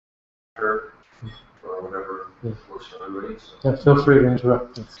or whatever works for everybody. So. Yeah, feel free to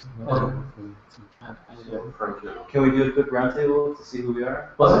interrupt. Can we do a quick roundtable to see who we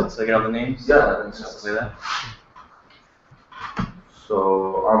are? What? So I get all the names? Yeah, that makes sense. Like that.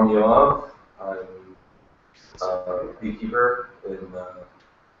 So I'm Yoav. I'm a beekeeper in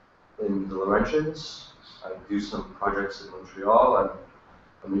the Laurentians. I do some projects in Montreal.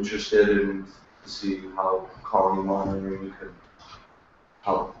 I'm interested in to see how colony monitoring could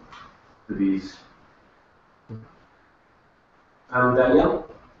help the bees. I'm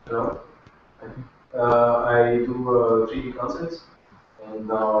Daniel. Hello. I do 3D concepts, and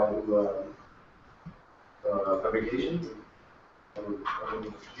now I do fabrication. I'm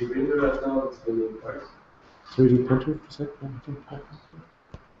 3D printer right now. It's building parts. 3D printer, is that?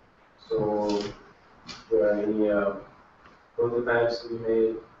 So, there are any prototypes we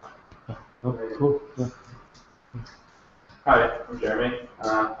made. Oh, cool. Yeah. Hi, I'm Jeremy.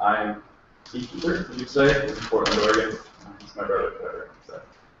 I'm beekeeper, would you say, in Portland, Oregon. It's my brother, Trevor. So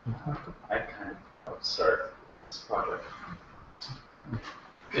I kind of helped start this project.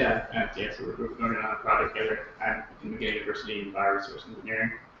 Yeah, so we're going on a project together. I'm in McGill University in bioresource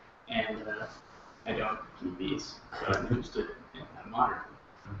engineering, and I don't keep bees, so I'm interested in monitoring.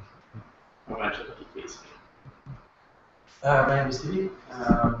 Eventually keep bees. My name is Stevie.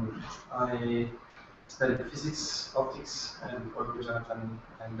 I studied physics, optics, and work with Jonathan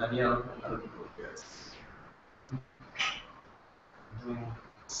and Daniel and other people here. Doing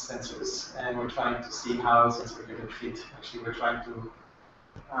sensors, and we're trying to see how SENSORICA can fit. Actually, we're trying to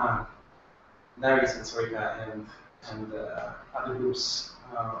marry SENSORICA and other groups,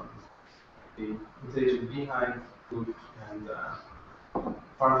 the intelligent beehive group and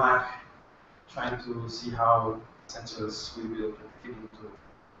farm hack, trying to see how sensors will be able to fit into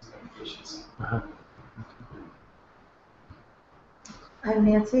these applications. I'm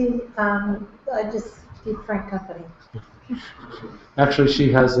Nancy. I just keep Frank company. Actually,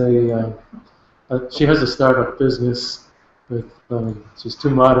 she has a startup business with. She's too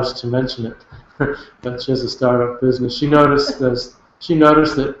modest to mention it, but she has a startup business. She noticed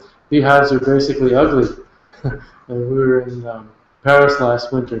that beehives are basically ugly. And we were in Paris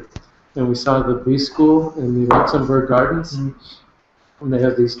last winter, and we saw the bee school in the Luxembourg Gardens, and they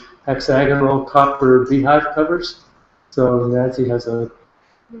have these hexagonal copper beehive covers. So Nancy has a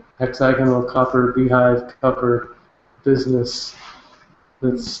hexagonal copper beehive cover business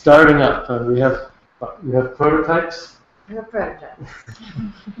that's starting up. We have prototypes. No prototype.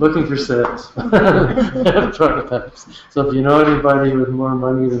 Looking for sales. We have prototypes. So if you know anybody with more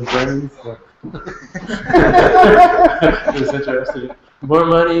money than brains, who's interested? More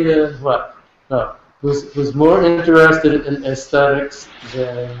money than what? No. Who's more interested in aesthetics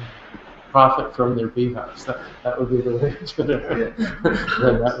than profit from their beehives? That would be the way to put it.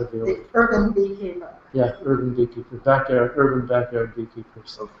 Then that would be the urban beekeeper. Yeah, urban beekeeper, urban backyard beekeeper.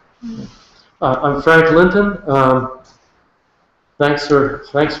 So, I'm Frank Linton. Thanks for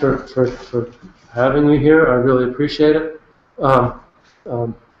having me here. I really appreciate it.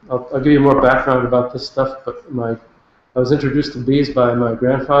 I'll give you more background about this stuff. But I was introduced to bees by my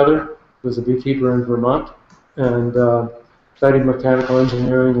grandfather, who was a beekeeper in Vermont, and studied mechanical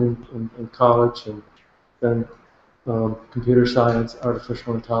engineering in college, and then computer science,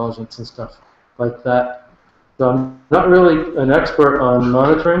 artificial intelligence, and stuff like that. So I'm not really an expert on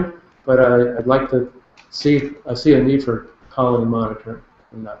monitoring, but I'd like to I see a need for colony monitoring,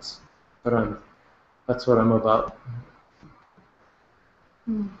 and that's what I'm about.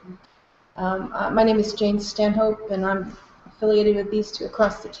 My name is Jane Stanhope, and I'm affiliated with these two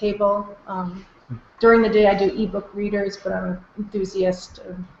across the table. During the day, I do ebook readers, but I'm an enthusiast,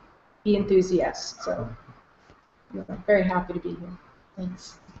 bee enthusiast, so I'm very happy to be here.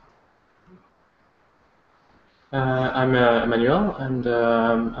 Thanks. I'm Emmanuel, and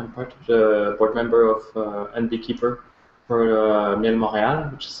I'm part of the board member of and beekeeper for Miel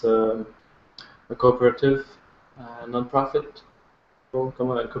Montréal, which is a cooperative, non-profit,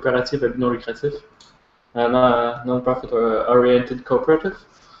 coopérative non lucratif, non-profit oriented cooperative,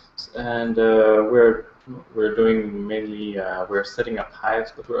 and we're doing mainly we're setting up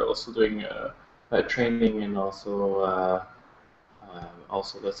hives, but we're also doing training and also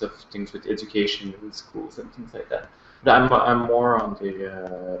lots of things with education in schools and things like that. But I'm more on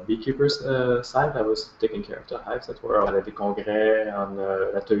the beekeepers side. I was taking care of the hives that were on the Congrès, on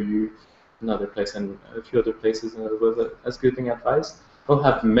La Tehue, another place, and a few other places, and it was as giving advice. I don't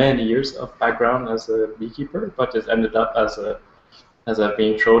have many years of background as a beekeeper, but it ended up as I've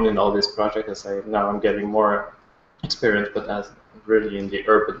been thrown in all these projects. Now I'm getting more experience, but as really in the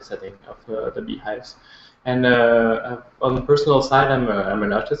urban setting of the beehives. And on the personal side, I'm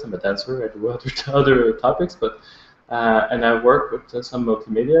an artist. I'm a dancer. I do other topics, but and I work with some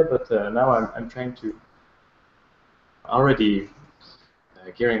multimedia. But now I'm trying to already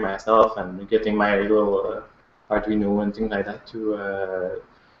gearing myself and getting my little Arduino and things like that to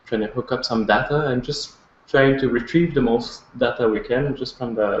trying to hook up some data and just trying to retrieve the most data we can just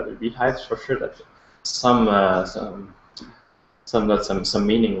from the beehives for sure that some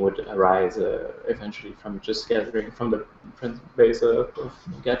meaning would arise eventually from just gathering from the base of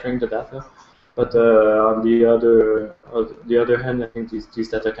gathering the data. But on the other hand, I think these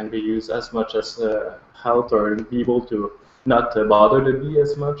data can be used as much as health or be able to not bother the bee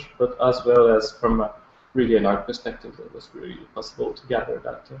as much, but as well as from really an art perspective, it was really possible to gather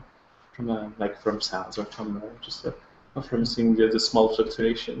that from like from sounds or from just from seeing the small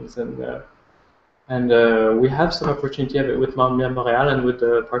fluctuations and we have some opportunity with Montreal and with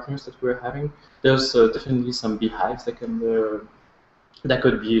the partners that we're having. There's definitely some beehives that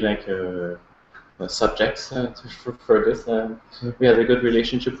could be like subjects for this. We had a good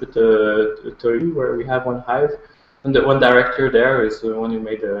relationship with the Tori, where we have one hive, and the one director there is the one who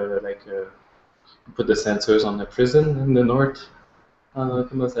made put the sensors on the prison in the north.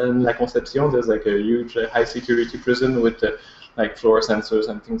 In La Concepcion, there's like a huge high security prison with like floor sensors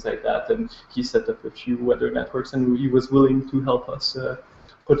and things like that. And he set up a few weather networks, and he was willing to help us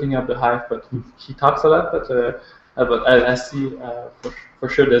putting up the hive. But he talks a lot, but I see for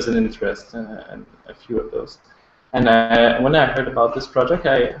sure there's an interest in a few of those. And when I heard about this project,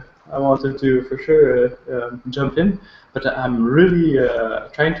 I wanted to for sure jump in, but I'm really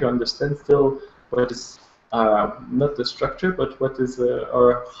trying to understand still what is not the structure, but what is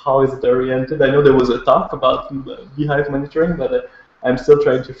or how is it oriented. I know there was a talk about beehive monitoring, but I'm still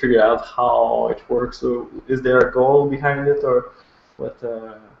trying to figure out how it works. So is there a goal behind it, or what?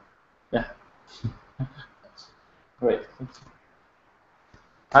 Yeah. Great.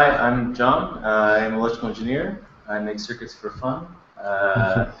 Hi, I'm John. I'm an electrical engineer. I make circuits for fun.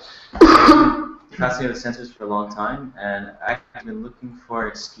 Fascinated with sensors for a long time, and I've been looking for an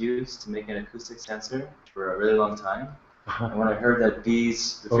excuse to make an acoustic sensor for a really long time. And when I heard that the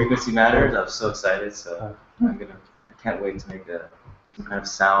frequency matters, I was so excited. So I can't wait to make some kind of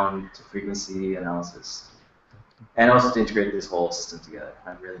sound to frequency analysis, and also to integrate this whole system together.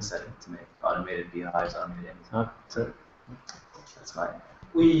 I'm really excited to make automated beehives, automated anything. So that's fine.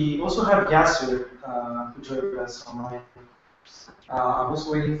 We also have Yasser who joined us online. I'm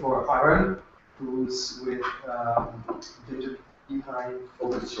also waiting for Aaron, who's with the Beehive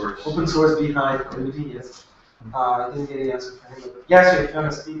open source Beehive community. Yes, I didn't get an answer from him. But Yasser, if you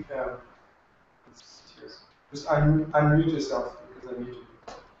want to speak, just unmute yourself because I'm muted.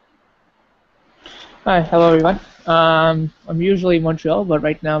 Hi, hello everyone. I'm usually in Montreal, but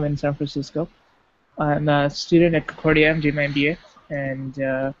right now I'm in San Francisco. I'm a student at Concordia. I'm doing my MBA, and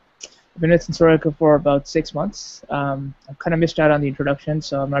I've been at SENSORICA for about 6 months. I kind of missed out on the introduction,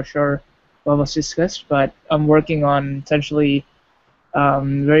 so I'm not sure what was discussed, but I'm working on essentially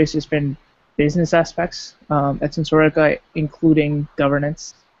various different business aspects at SENSORICA, including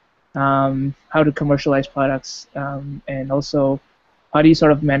governance, how to commercialize products, and also how do you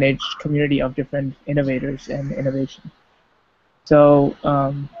sort of manage community of different innovators and innovation. So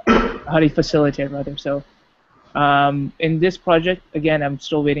how do you facilitate, rather? So in this project, again, I'm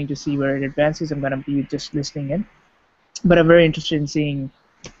still waiting to see where it advances. I'm going to be just listening in. But I'm very interested in seeing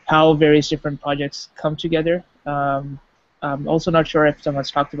how various different projects come together. I'm also not sure if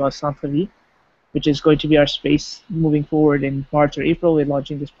someone's talked about Centre Vie, which is going to be our space moving forward in March or April. We're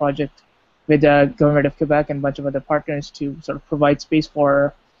launching this project with the government of Quebec and a bunch of other partners to sort of provide space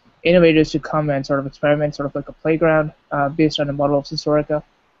for innovators to come and sort of experiment, sort of like a playground based on the model of SENSORICA.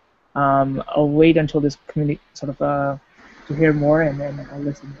 I'll wait until this community sort of to hear more, and then I'll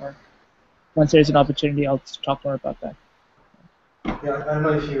listen more. Once there's an opportunity, I'll talk more about that. Yeah, I don't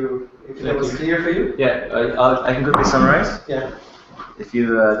know if that was clear for you. Yeah, I can quickly summarize. Yeah. If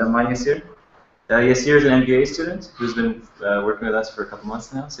you don't mind, Yassir. Yassir is an MBA student who's been working with us for a couple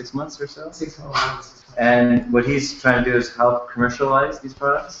months now, 6 months or so. 6 months. And what he's trying to do is help commercialize these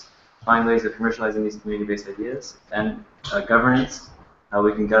products, find ways of commercializing these community-based ideas, and governance, how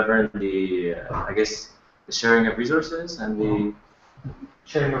we can govern the, I guess, the sharing of resources and the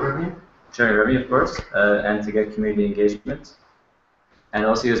Sharing of revenue. Sharing of revenue, of course, and to get community engagement. And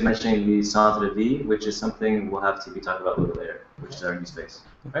also he was mentioning the Centre Vie, which is something we'll have to be talking about a little later, which is our new space,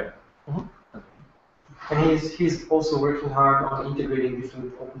 right? Mm-hmm. And he's also working hard on integrating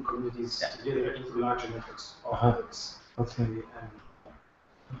different open communities together into larger networks of networks. Okay.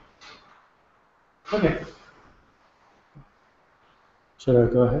 Okay. Should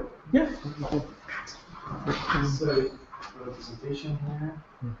I go ahead? Yeah. So, for the presentation here.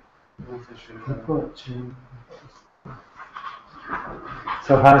 I don't know if I should,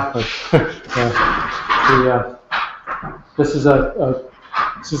 So hi. This is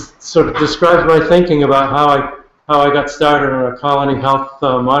sort of describes my thinking about how I got started on a colony health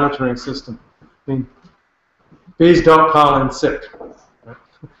monitoring system. I mean, bees don't call in sick.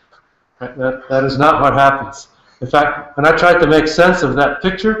 Right? That is not what happens. In fact, when I tried to make sense of that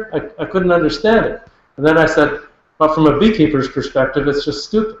picture, I couldn't understand it. And then I said, well, from a beekeeper's perspective, it's just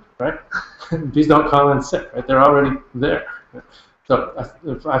stupid, right? Bees don't call in sick, right? They're already there. So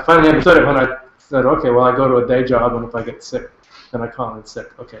I finally understood it when I said, okay, well, I go to a day job, and if I get sick, then I call in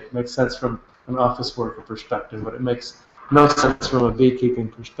sick. Okay, it makes sense from an office worker perspective, but it makes no sense from a beekeeping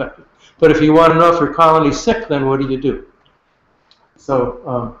perspective. But if you want to know if your colony's sick, then what do?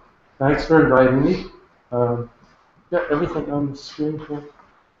 So thanks for inviting me. Yeah, everything on the screen here.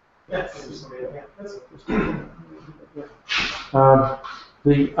 yes.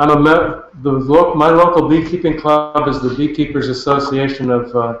 My local beekeeping club is the Beekeepers Association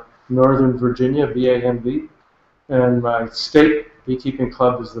of Northern Virginia, BANV, and my state beekeeping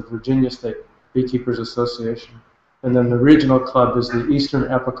club is the Virginia State Beekeepers Association, and then the regional club is the Eastern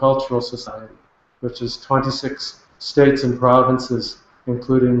Apicultural Society, which is 26 states and provinces,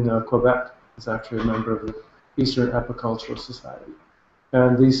 including Quebec is actually a member of the Eastern Apicultural Society.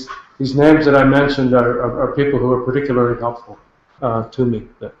 And these names that I mentioned are people who are particularly helpful to me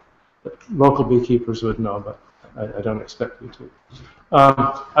that local beekeepers would know, but I don't expect you to.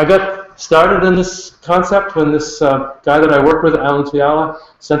 I got started in this concept when this guy that I work with, Alan Fiala,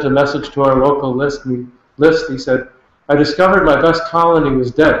 sent a message to our local list. He said, I discovered my best colony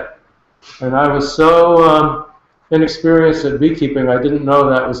was dead. And I was so inexperienced at beekeeping, I didn't know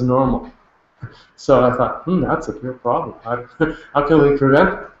that was normal. So I thought, that's a real problem. How can we prevent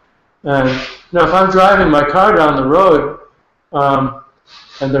it? And if I'm driving my car down the road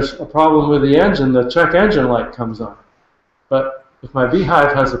and there's a problem with the engine, the check engine light comes on. But if my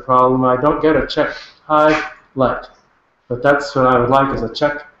beehive has a problem, I don't get a check hive light. But that's what I would like is a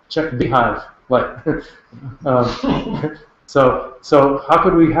check beehive light. So how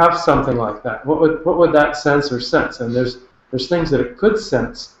could we have something like that? What would that sensor sense? And there's things that it could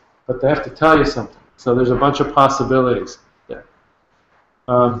sense, but they have to tell you something. So there's a bunch of possibilities there.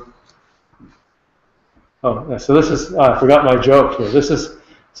 So this is, I forgot my joke here.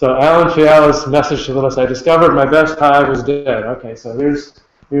 So Alan Fiala's message to the list, I discovered my best hive was dead. Okay, so here's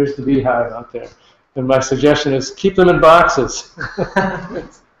the beehive out there. And my suggestion is keep them in boxes.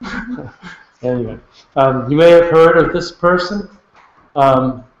 Anyway, you may have heard of this person,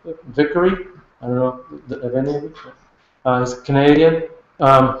 Vickery. I don't know, have any of you? He's Canadian.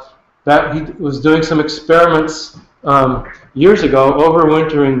 That he was doing some experiments years ago,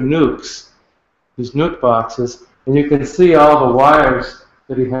 overwintering nukes, these nuke boxes, and you can see all the wires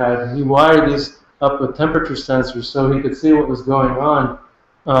that he had. He wired these up with temperature sensors so he could see what was going on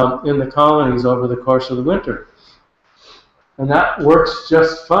in the colonies over the course of the winter. And that works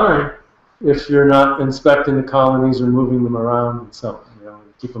just fine if you're not inspecting the colonies or moving them around and so on.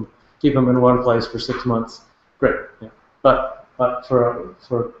 Keep them in one place for 6 months. Great. Yeah. But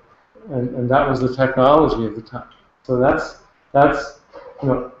and that was the technology of the time. So that's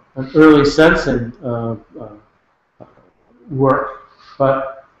an early sensing work,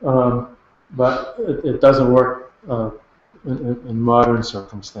 but it doesn't work in modern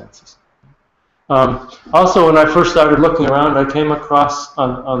circumstances. Also, when I first started looking around, I came across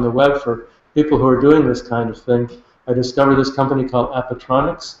on the web for people who are doing this kind of thing. I discovered this company called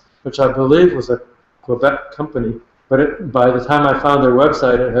Apitronics, which I believe was a Quebec company. But by the time I found their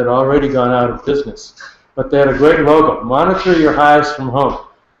website, it had already gone out of business. But they had a great logo, monitor your hives from home,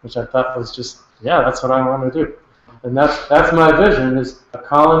 which I thought was just, yeah, that's what I want to do. And that's my vision, is a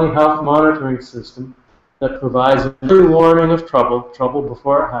colony health monitoring system that provides early warning of trouble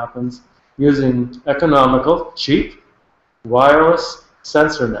before it happens, using economical, cheap, wireless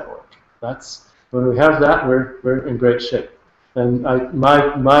sensor network. When we have that, we're in great shape. And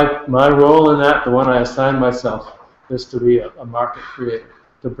my role in that, the one I assigned myself, is to be a market creator,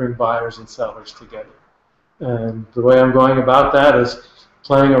 to bring buyers and sellers together. And the way I'm going about that is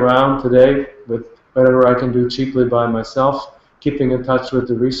playing around today with whatever I can do cheaply by myself, keeping in touch with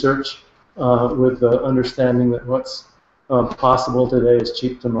the research, with the understanding that what's possible today is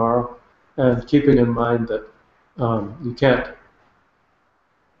cheap tomorrow, and keeping in mind that you can't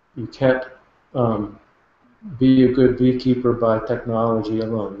be a good beekeeper by technology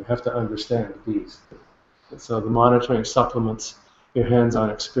alone. You have to understand bees. So the monitoring supplements your hands-on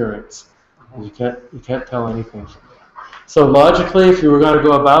experience. You can't tell anything from there. So logically, if you were going to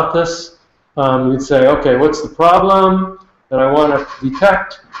go about this, You'd say, okay, what's the problem that I want to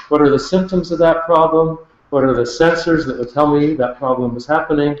detect? What are the symptoms of that problem? What are the sensors that would tell me that problem is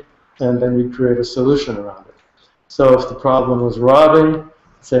happening? And then you'd create a solution around it. So if the problem was robbing, you'd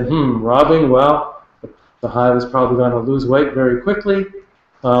say, robbing, well, the hive is probably going to lose weight very quickly.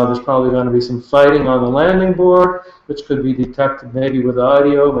 There's probably going to be some fighting on the landing board, which could be detected maybe with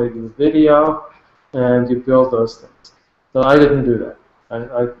audio, maybe with video, and you build those things. So I didn't do that.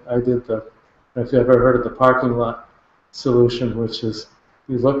 I did the, if you've ever heard of the parking lot solution, which is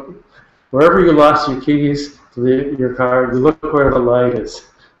you look, wherever you lost your keys to your car, you look where the light is,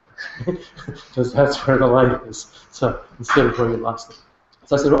 because that's where the light is. So instead of where you lost it.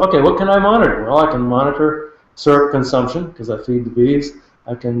 So I said, well, okay, what can I monitor? Well, I can monitor syrup consumption, because I feed the bees.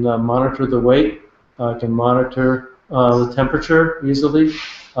 I can monitor the weight. I can monitor the temperature easily.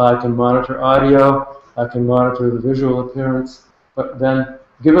 I can monitor audio. I can monitor the visual appearance. But then,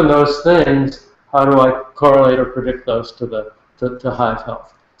 given those things, how do I correlate or predict those to hive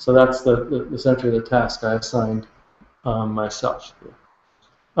health? So that's essentially the task I assigned myself.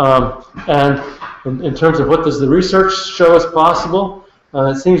 And in terms of what does the research show as possible,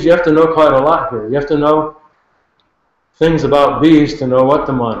 it seems you have to know quite a lot here. You have to know things about bees to know what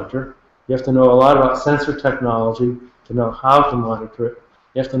to monitor. You have to know a lot about sensor technology to know how to monitor it.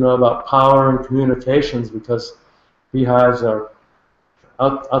 You have to know about power and communications, because beehives are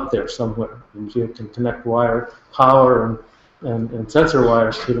out there somewhere. And you can connect wire, power and sensor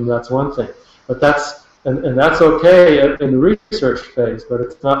wires to them. That's one thing. But that's okay in the research phase, but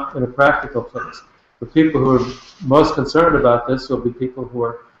it's not in a practical phase. The people who are most concerned about this will be people who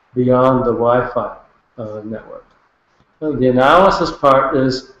are beyond the Wi-Fi network. The analysis part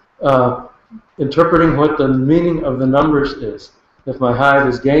is interpreting what the meaning of the numbers is. If my hive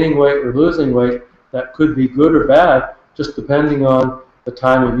is gaining weight or losing weight, that could be good or bad, just depending on the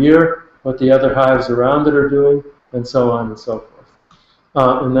time of year, what the other hives around it are doing, and so on and so forth.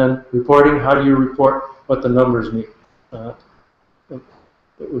 And then reporting, how do you report what the numbers mean?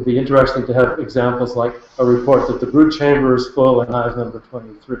 It would be interesting to have examples like a report that the brood chamber is full in hive number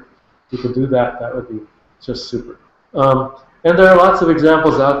 23. If you could do that, that would be just super. And there are lots of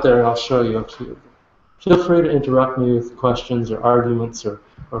examples out there, and I'll show you a few. Feel free to interrupt me with questions or arguments or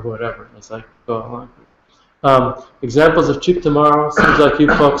whatever as I go along. Examples of cheap tomorrow. Seems like you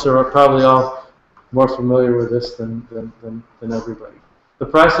folks are probably all more familiar with this than everybody. The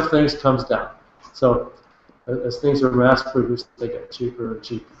price of things comes down. So as things are mass-produced, they get cheaper and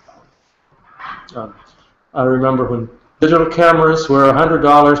cheaper. I remember when digital cameras were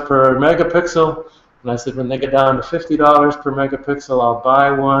 $100 per megapixel, and I said, when they get down to $50 per megapixel, I'll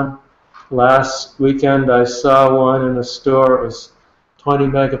buy one. Last weekend, I saw one in a store. It was 20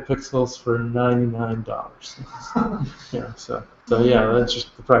 megapixels for $99. Yeah, so yeah, that's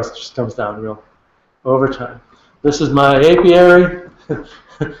just the price just comes down real over time. This is my apiary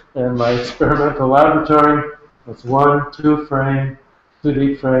and my experimental laboratory. It's 1-2 frame,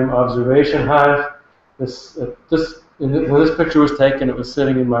 2D frame observation hive. When this picture was taken, it was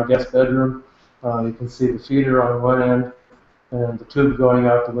sitting in my guest bedroom. You can see the feeder on one end and the tube going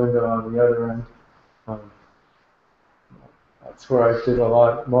out the window on the other end. That's where I did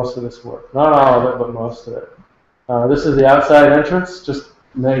most of this work. Not all of it, but most of it. This is the outside entrance, just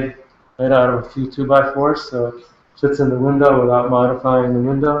made out of a few 2x4s, so it fits in the window without modifying the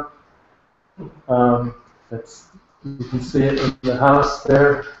window. You can see it in the house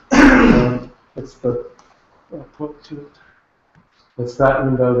there. It's that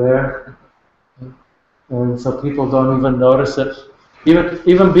window there. And so people don't even notice it.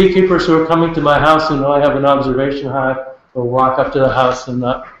 Even beekeepers who are coming to my house who know I have an observation hive will walk up to the house and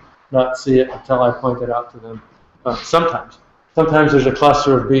not see it until I point it out to them. Sometimes there's a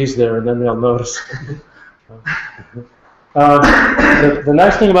cluster of bees there, and then they'll notice. The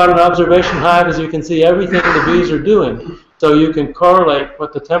nice thing about an observation hive is you can see everything the bees are doing. So you can correlate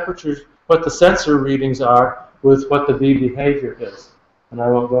what the temperatures, what the sensor readings are with what the bee behavior is. And I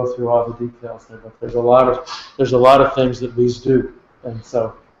won't go through all the details there, but there's a lot of things that bees do, and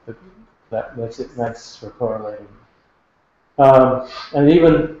so that makes it nice for correlating. And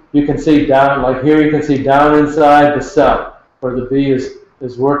even you can see down, like here, you can see down inside the cell where the bee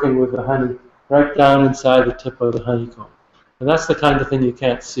is working with the honey, right down inside the tip of the honeycomb. And that's the kind of thing you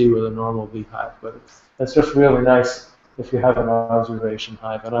can't see with a normal beehive, but that's just really nice if you have an observation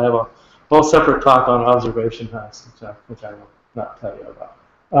hive. And I have a whole separate talk on observation hives, which I will not tell you about.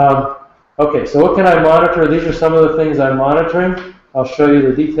 Okay, so what can I monitor? These are some of the things I'm monitoring. I'll show you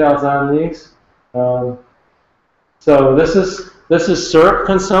the details on these. So this is syrup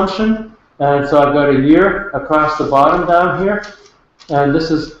consumption, and so I've got a year across the bottom down here, and this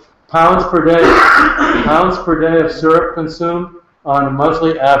is pounds per day of syrup consumed on a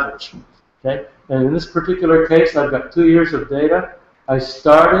monthly average. Okay, and in this particular case, I've got 2 years of data. I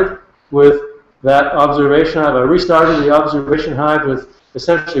started with that observation hive. I restarted the observation hive with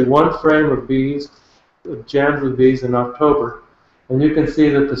essentially one frame of bees, jammed with bees in October, and you can see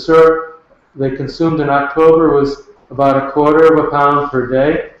that the syrup they consumed in October was about 1/4 of a pound per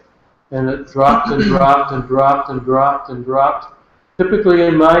day, and it dropped and dropped and dropped and dropped and dropped. Typically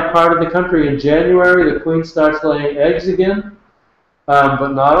in my part of the country, in January, the queen starts laying eggs again,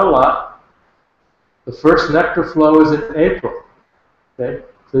 but not a lot. The first nectar flow is in April. Okay,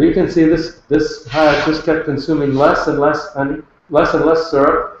 so you can see this hive just kept consuming less and less honey, less and less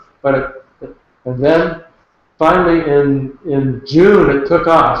syrup, and then finally in June it took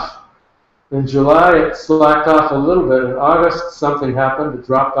off. In July it slacked off a little bit. In August something happened, it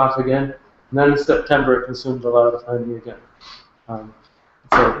dropped off again, and then in September it consumed a lot of honey again.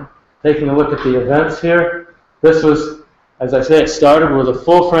 So taking a look at the events here, this was, as I say, it started with a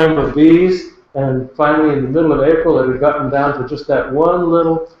full frame of bees, and finally in the middle of April it had gotten down to just that one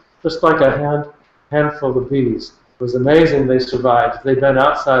little, just like a handful of bees. It was amazing they survived. If they'd been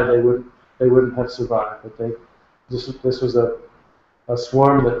outside they wouldn't have survived, but this was a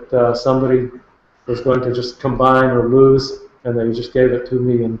swarm that somebody was going to just combine or lose, and they just gave it to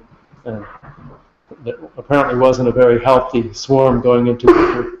me, and it apparently wasn't a very healthy swarm going into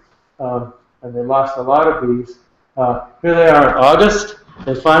winter, and they lost a lot of bees. Here they are in August.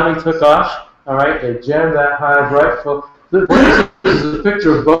 They finally took off. All right, they jammed that hive right full. This is a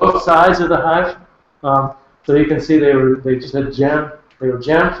picture of both sides of the hive, so you can see they were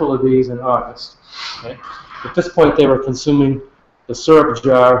jammed full of bees in August. Okay? At this point, they were consuming the syrup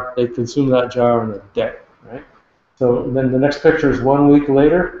jar. They consumed that jar in a day. Right? So then the next picture is 1 week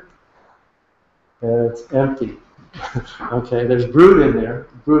later. And it's empty. Okay, there's brood in there,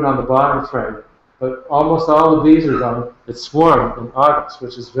 brood on the bottom frame, but almost all the bees are gone. It swarmed in August,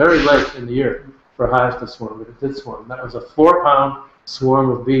 which is very late in the year for hives to swarm, but it did swarm. That was a 4-pound swarm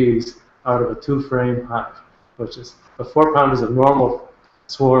of bees out of a 2-frame hive, which is, a 4-pound is a normal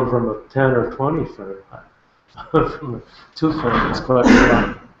swarm from a 10 or 20 frame hive. From a 2-frame, it's quite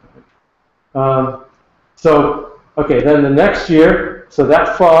a lot. Okay, then the next year, so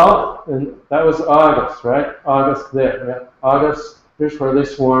that fall, and that was August, right? August there, yeah. August, here's where they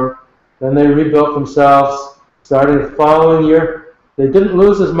swarmed. Then they rebuilt themselves. Starting the following year, they didn't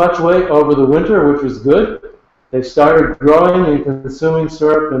lose as much weight over the winter, which was good. They started growing and consuming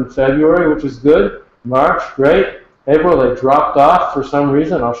syrup in February, which is good. March, great. April, they dropped off for some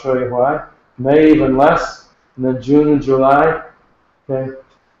reason. I'll show you why. May, even less. And then June and July. Okay.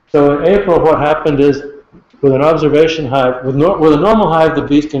 So in April, what happened is, with an observation hive, with a normal hive, the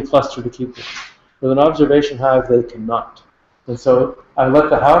bees can cluster to keep them. With an observation hive, they cannot. And so I let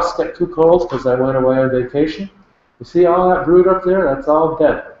the house get too cold because I went away on vacation. You see all that brood up there? That's all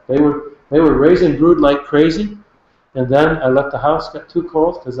dead. They were raising brood like crazy, and then I let the house get too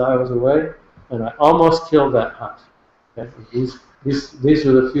cold because I was away, and I almost killed that hive. Okay? These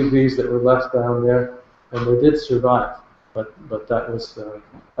are the few bees that were left down there, and they did survive. But that was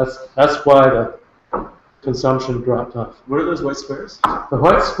that's why the consumption dropped off. What are those white squares? The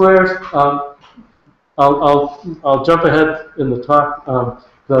white squares. I'll jump ahead in the talk.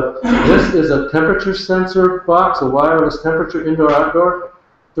 This is a temperature sensor box, a wireless temperature indoor-outdoor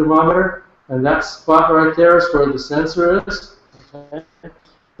thermometer, and that spot right there is where the sensor is. Okay.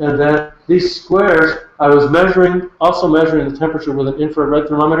 And then these squares, I was also measuring the temperature with an infrared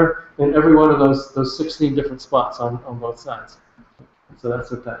thermometer in every one of those 16 different spots on both sides. So that's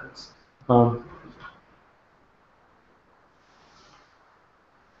what that is.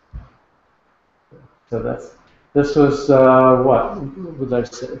 So this was, what would I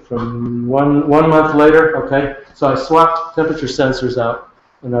say, from one month later, okay? So I swapped temperature sensors out,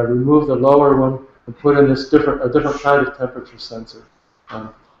 and I removed the lower one and put in a different kind of temperature sensor.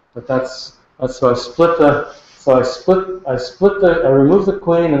 But that's so I removed the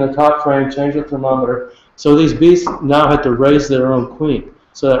queen in the top frame, changed the thermometer. So these bees now had to raise their own queen.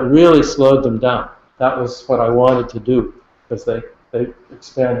 So that really slowed them down. That was what I wanted to do, because they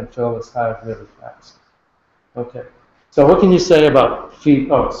expand and fill this hive really fast. Okay, so what can you say about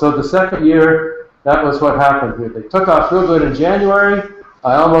feed? Oh, so the second year, that was what happened here. They took off real good in January.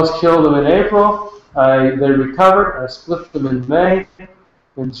 I almost killed them in April. They recovered. I split them in May.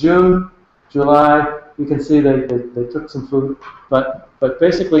 In June, July, you can see they took some food. But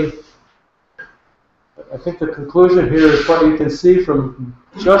basically, I think the conclusion here is what you can see from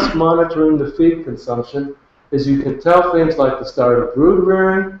just monitoring the feed consumption is you can tell things like the start of brood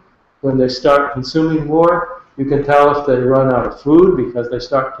rearing, when they start consuming more. You can tell if they run out of food because they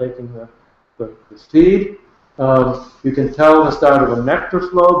start taking the feed. You can tell the start of a nectar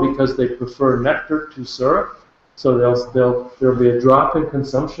flow because they prefer nectar to syrup. So there'll be a drop in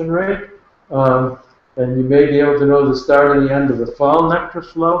consumption rate. And you may be able to know the start and the end of the fall nectar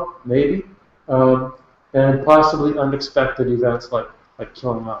flow, maybe. And possibly unexpected events like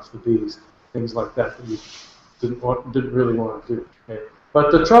killing off the bees, things like that you didn't really want to do. Okay?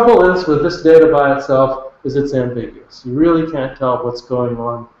 But the trouble is with this data by itself is it's ambiguous. You really can't tell what's going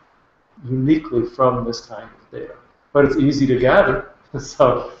on uniquely from this kind of data. But it's easy to gather,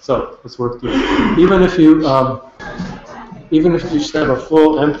 so it's worth doing. Even if you just have a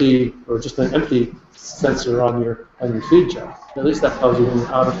full empty or just an empty sensor on your feed jar, at least that tells you when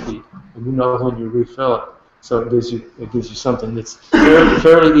you're out of feed, and you know when you refill it. So it gives you something that's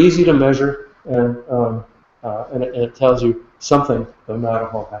fairly easy to measure, and it tells you something, but not a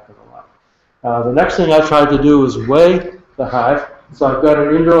whole heck of a lot. The next thing I tried to do was weigh the hive. So I've got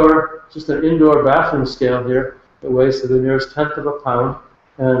an indoor bathroom scale here that weighs to the nearest tenth of a pound,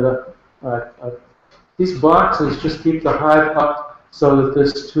 and these boxes just keep the hive up so that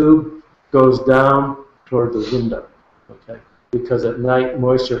this tube goes down toward the window. Okay, because at night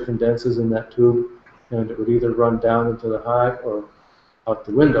moisture condenses in that tube, and it would either run down into the hive or out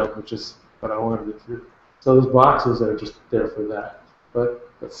the window, which is what I wanted it to do. So those boxes are just there for that. But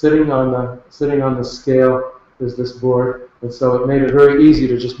sitting on the scale is this board, and so it made it very easy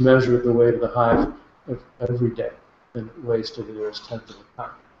to just measure the weight of the hive every day, and it weighs to the nearest tenth of a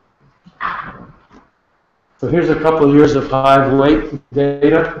pound. So here's a couple of years of hive weight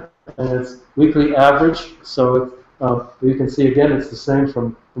data, and it's weekly average. So you can see again it's the same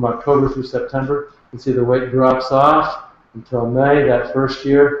from October through September. You can see the weight drops off until May that first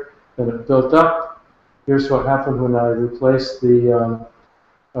year, then it built up. Here's what happened when I replaced the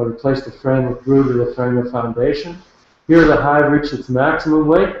frame of brood with a frame of foundation. Here the hive reached its maximum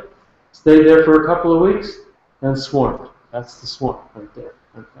weight, stayed there for a couple of weeks, and swarmed. That's the swarm right there.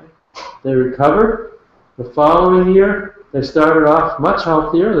 Okay. They recovered. The following year, they started off much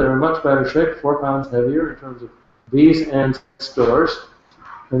healthier. They were in much better shape, 4 pounds heavier in terms of bees and stores.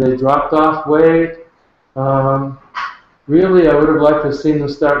 And they dropped off weight. Really, I would have liked to have seen them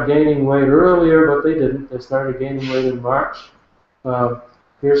start gaining weight earlier, but they didn't. They started gaining weight in March.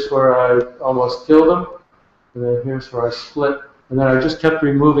 Here's where I almost killed them. And then here's where I split. And then I just kept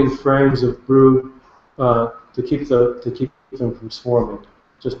removing frames of brood to keep them from swarming,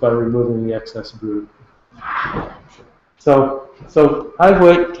 just by removing the excess brood. So hive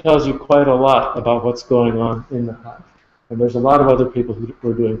weight tells you quite a lot about what's going on in the hive. And there's a lot of other people who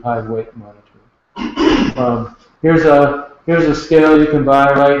are doing hive weight monitoring. Here's a scale you can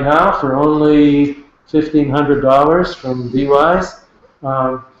buy right now for only $1,500 from BeeWise.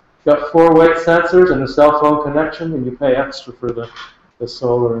 Got 4 weight sensors and a cell phone connection, and you pay extra for the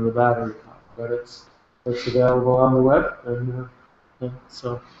solar and the battery power. But it's available on the web, and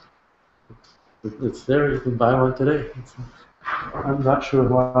so it's there. You can buy one today. I'm not sure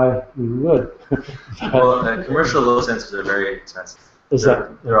why you would. Well, commercial low sensors are very expensive.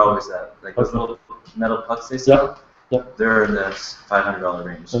 They're always that. Like those little metal pucks they sell. Yep. They're in the $500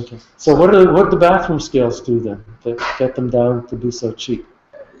 range. Okay. So what do the bathroom scales do then to get them down to be so cheap?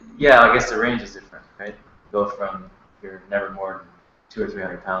 Yeah, I guess the range is different, right? Go from you're never more than 200 or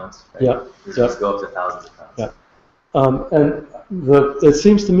 300 pounds. Right? Yeah. Just go up to thousands of pounds. Yeah. And it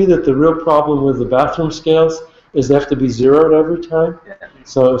seems to me that the real problem with the bathroom scales is they have to be zeroed every time. Yeah.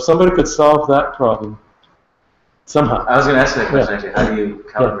 So if somebody could solve that problem somehow. I was going to ask you that question actually. How do you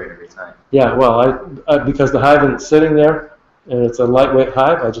calibrate every time? Yeah, well, because the hive isn't sitting there and it's a lightweight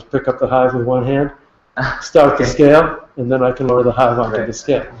hive, I just pick up the hive with one hand, start the scale, and then I can lower the hive onto the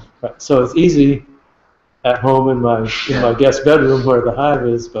scale. Right. So it's easy at home in my guest bedroom where the hive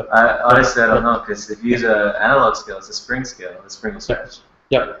is, but honestly I don't know, because if you use an analog scale, it's a spring scale. The spring will stretch.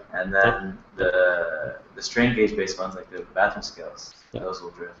 Yeah. And then the strain gauge based ones, like the bathroom scales, those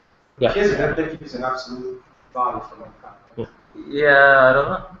will drift. Yeah. Here's a that gives an absolute value for my car. Yeah, I don't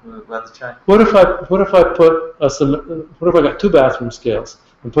know. We'll have to try. What if I got 2 bathroom scales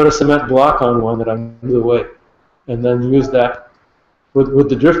and put a cement block on one that I knew the weight, and then use that? Would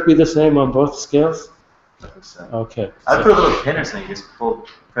the drift be the same on both scales? Okay. I'd put a little pin or something. You just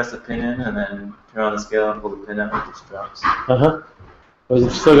press the pin in, and then turn on the scale and pull the pin out, and it just drops. Well,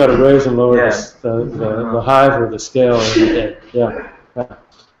 you've still got to raise and lower the hive or the scale every day. Yeah.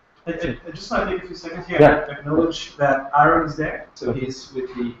 I just want to take a few seconds here Yeah. and acknowledge that Aaron is there. So he's with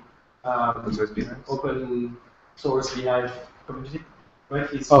the open source beehive community, right?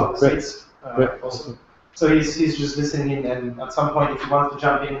 He's great. also. So he's just listening in, and at some point, if you want to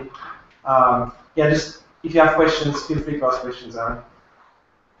jump in, just if you have questions, feel free to ask questions, Aaron.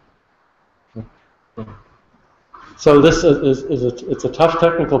 So this it's a tough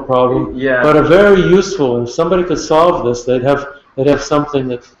technical problem, Yeah. but a very useful. And if somebody could solve this, they'd have something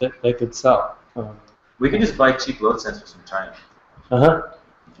that they could sell. We can just buy cheap load sensors from China.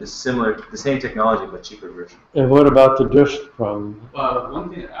 Just similar, the same technology but cheaper version. And what about the drift problem? One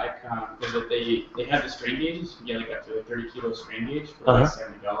thing that I found is that they have the strain gauges. You get like up to a 30 kilo strain gauge for like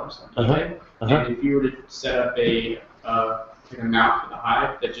 $70 on eBay. And if you were to set up like a mount for the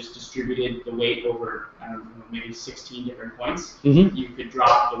hive that just distributed the weight over, I don't know, maybe 16 different points, you could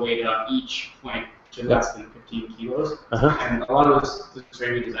drop the weight of each point to less than 15 kilos. And a lot of those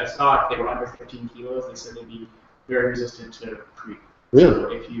strain gauges I saw, if they were under 15 kilos, they said they'd be very resistant to creep. Really?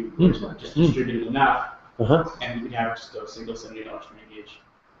 So if you were to just distribute it enough, and you could have just a single $70 strain gauge.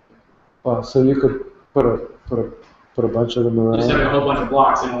 Well, so you could put a bunch of them around. Just have a whole bunch of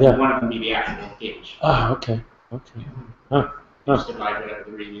blocks, and only one of them be the actual gauge. Ah, okay. Just divide whatever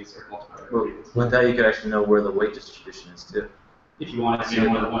the reading is or multiply whatever the reading is. With that, you could actually know where the weight distribution is too. If you want to see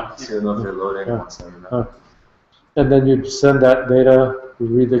more than one. So you know if they're loading one side or not. And then you'd send that data, you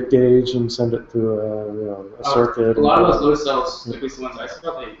read the gauge, and send it to a circuit. A lot of those load cells, at least the ones I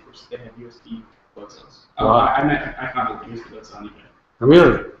saw, they have USB load cells. Wow. I found a USB load cell on eBay.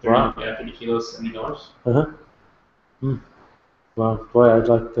 Really? Wow. Yeah, 30 kilos, $70. Well, boy, I'd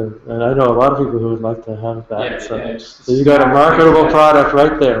like to, and I know a lot of people who would like to have that. Yeah, so you got a marketable product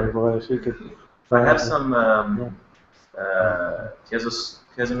right there, boy. If you could. I have some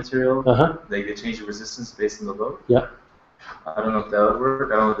piezo material. They can change the resistance based on the load. Yeah. I don't know if that would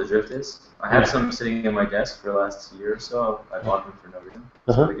work. I don't know what the drift is. I have some sitting in my desk for the last year or so. I bought them for no reason.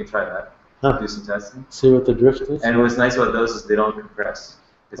 So we can try that. Do some testing. See what the drift is. And what's nice about those is they don't compress.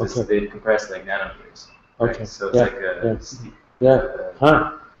 Because they compress like nanometers. Right? Okay. So it's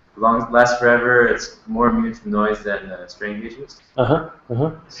lasts forever. It's more immune to noise than strain gauges. So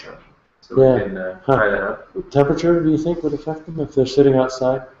we can try that out. Temperature, do you think, would affect them if they're sitting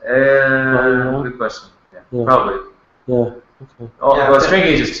outside? Good question. Yeah. Probably. Yeah. Okay. Well, strain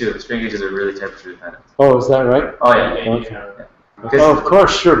gauges too. Strain gauges are really temperature dependent. Oh, is that right? Oh yeah. Okay. Oh, of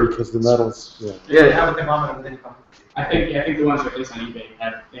course, sure, because the metals. Yeah. They have a thermometer and then I think the ones that place on eBay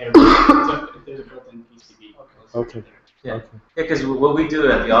there's a built-in PCB. Okay. Yeah, because what we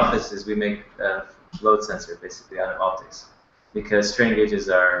do at the office is we make a load sensor basically out of optics, because strain gauges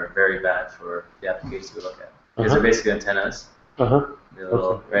are very bad for the applications we look at, because they're basically antennas. They're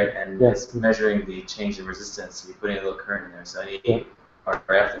little, right, and it's measuring the change in resistance. So you're putting a little current in there, so any RF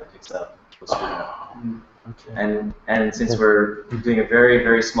that picks up will screw it up. And since we're doing a very,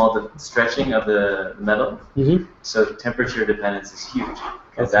 very small stretching of the metal, so temperature dependence is huge,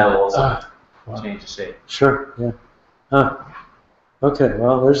 because that will also change the shape. Sure. Yeah. Okay.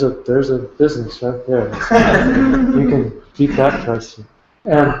 Well, there's a business right there. You can keep that trusted.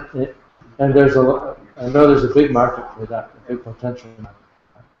 And there's I know there's a big market for that, a big potential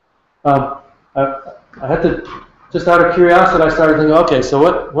market. I had to, just out of curiosity, I started thinking, okay, so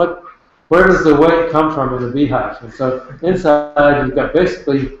where does the weight come from in the beehive? And so inside you've got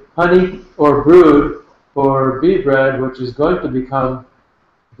basically honey or brood or bee bread, which is going to become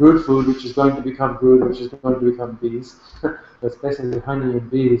brood food, which is going to become brood, which is going to become bees. That's basically honey and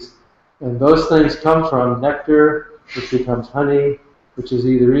bees. And those things come from nectar, which becomes honey, which is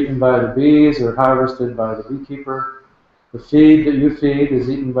either eaten by the bees or harvested by the beekeeper. The feed that you feed is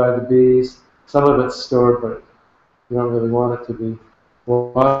eaten by the bees. Some of it's stored, but you don't really want it to be.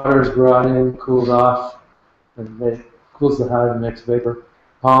 Water is brought in, cooled off, and cools the hive and makes vapor.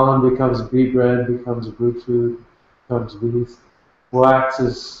 Pollen becomes bee bread, becomes brood food, becomes bees. Wax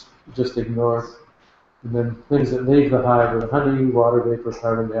is just ignored. And then things that leave the hive are honey, water vapor,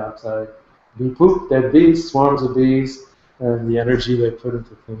 carbon dioxide, bee poop, dead bees, swarms of bees, and the energy they put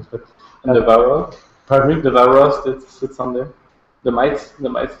into things. But and the varroa? Pardon me? The varroa that sits on there? The mites did.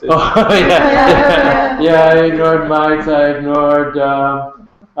 Oh, yeah, I ignored mites, I ignored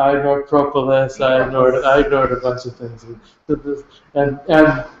propolis, I ignored a bunch of things. And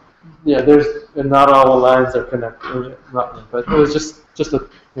not all the lines are connected, but it was just to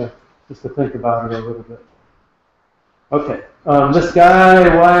think about it a little bit. Okay, this guy,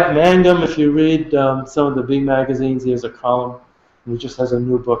 Wyatt Mangum, if you read some of the bee magazines, he has a column, and he just has a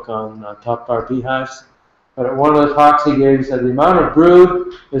new book on top bar beehives. But at one of the talks he gave, he said, the amount of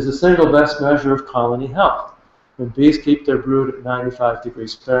brood is the single best measure of colony health. When bees keep their brood at 95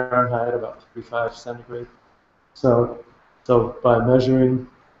 degrees Fahrenheit, about 35 centigrade. So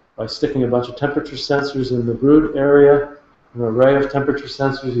by sticking a bunch of temperature sensors in the brood area, an array of temperature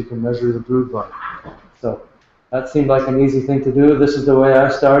sensors, you can measure the brood volume. So that seemed like an easy thing to do. This is the way I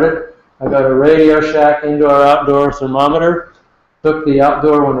started. I got a Radio Shack indoor-outdoor thermometer. Took the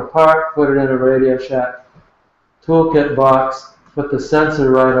outdoor one apart, put it in a Radio Shack toolkit box, put the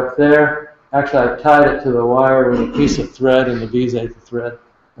sensor right up there. Actually, I tied it to the wire with a piece of thread, and the bees ate the thread.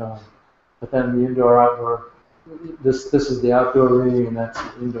 But then the indoor-outdoor, this is the outdoor reading, and that's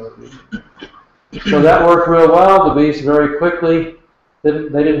the indoor reading. So that worked real well. The bees very quickly, they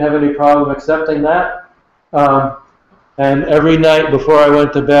didn't have any problem accepting that. And every night before I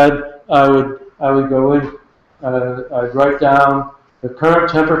went to bed, I would go in, I'd write down the current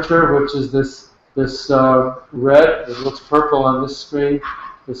temperature, which is this red. It looks purple on this screen.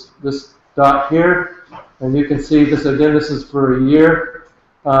 This dot here, and you can see this again. This is for a year.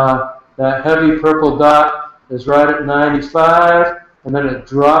 That heavy purple dot is right at 95, and then it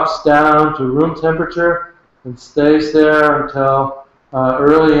drops down to room temperature and stays there until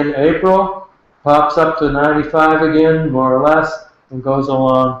early in April. Pops up to 95 again, more or less, and goes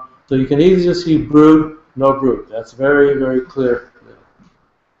along. So you can easily see brood, no brood. That's very, very clear.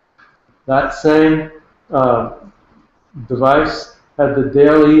 That same device had the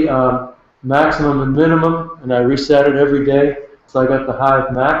daily maximum and minimum, and I reset it every day. So I got the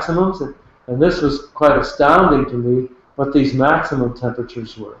hive maximums, and this was quite astounding to me what these maximum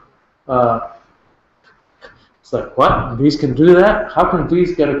temperatures were. It's like, what? Bees can do that? How can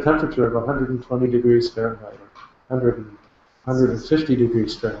bees get a temperature of 120 degrees Fahrenheit or 150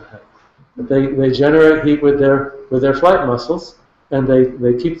 degrees Fahrenheit? But they generate heat with their flight muscles, and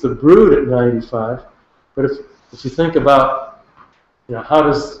they keep the brood at 95. But if you think about, how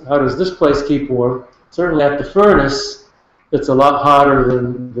does this place keep warm? Certainly at the furnace, it's a lot hotter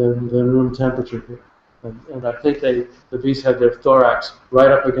than room temperature here. And I think the bees had their thorax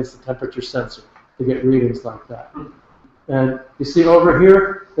right up against the temperature sensor to get readings like that. And you see over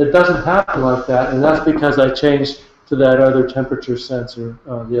here, it doesn't happen like that, and that's because I changed to that other temperature sensor,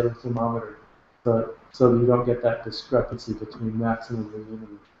 the other thermometer, so you don't get that discrepancy between maximum and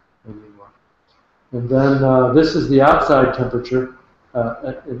minimum anymore. And then this is the outside temperature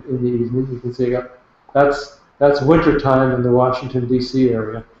in the evening. You can see that's winter time in the Washington, D.C.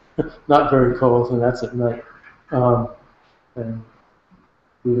 area. Not very cold, and that's at night. And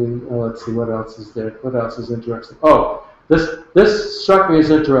let's see, what else is there? What else is interesting? Oh, this struck me as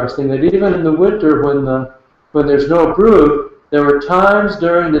interesting, that even in the winter when there's no brood, there were times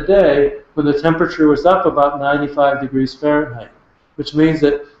during the day when the temperature was up about 95 degrees Fahrenheit, which means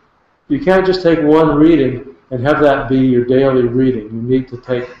that you can't just take one reading and have that be your daily reading. You need to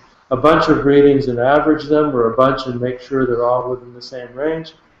take a bunch of readings and average them, or a bunch and make sure they're all within the same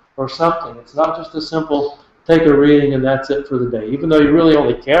range, or something. It's not just a simple take a reading and that's it for the day, even though you really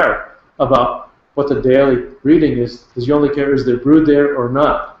only care about what the daily reading is, because you only care is there brood there or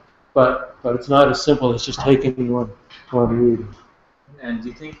not. But it's not as simple as just taking one reading. And do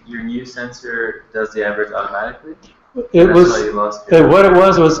you think your new sensor does the average automatically? What it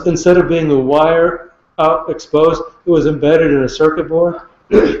was instead of being the wire out exposed, it was embedded in a circuit board,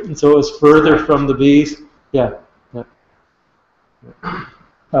 and so it was further from the bees. Yeah.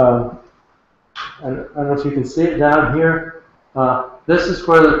 I don't know if you can see it down here. This is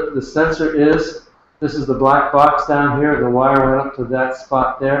where the sensor is. This is the black box down here. The wire went up to that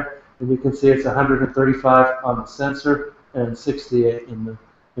spot there, and you can see it's 135 on the sensor and 68 in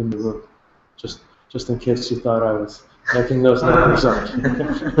the room. Just in case you thought I was making those numbers up.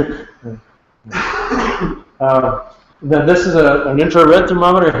 Then this is an infrared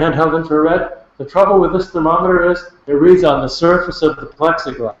thermometer, a handheld infrared. The trouble with this thermometer is it reads on the surface of the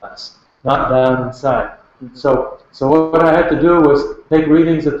plexiglass, not down inside. So what I had to do was take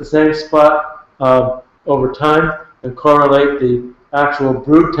readings at the same spot over time and correlate the actual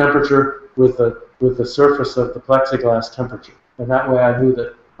brood temperature with the surface of the plexiglass temperature. And that way I knew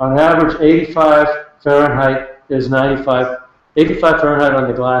that on average 85 Fahrenheit is 95. 85 Fahrenheit on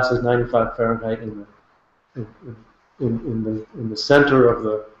the glass is 95 Fahrenheit in the center of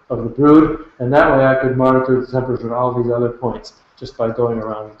the brood, and that way I could monitor the temperature at all these other points just by going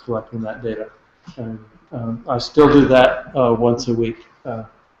around and collecting that data. And I still do that once a week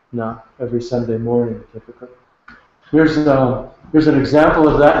now, every Sunday morning typically. Here's an example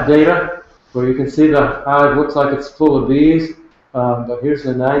of that data where you can see the hive looks like it's full of bees, but here's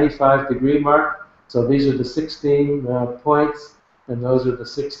the 95 degree mark. So these are the 16 points, and those are the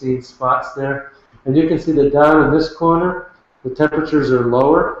 16 spots there. And you can see that down in this corner, the temperatures are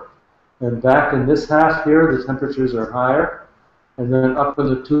lower, and back in this half here, the temperatures are higher. And then up in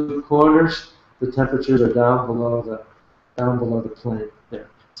the two corners, the temperatures are down below the plane there.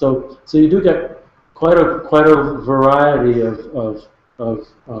 So you do get quite a variety of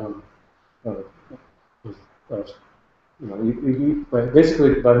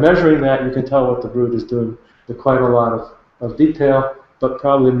basically by measuring that, you can tell what the brood is doing with quite a lot of detail, but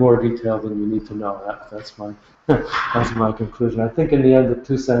probably more detail than you need to know. That's my that's my conclusion. I think in the end, the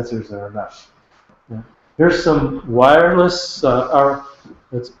 2 sensors are enough. Yeah. Here's some wireless. These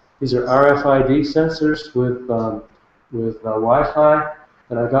are RFID sensors with Wi-Fi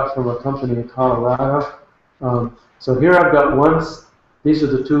that I got from a company in Colorado. So here I've got these are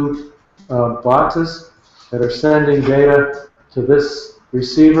the 2 boxes that are sending data to this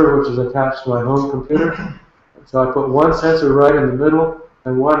receiver, which is attached to my home computer. So I put one sensor right in the middle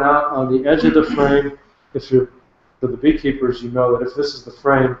and one out on the edge of the frame. For the beekeepers, you know that if this is the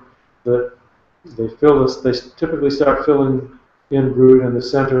frame, that they fill this, they typically start filling in brood in the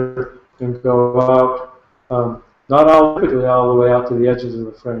center and go out, typically all the way out to the edges of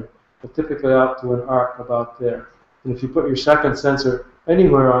the frame, but typically out to an arc about there. And if you put your second sensor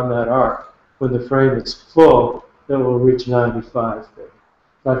anywhere on that arc, when the frame is full, it will reach 95 there.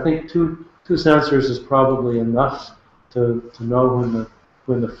 So I think two sensors is probably enough to know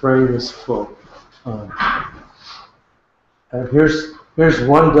when the frame is full. And here's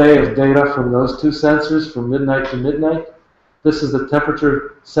 1 day of data from those 2 sensors from midnight to midnight. This is the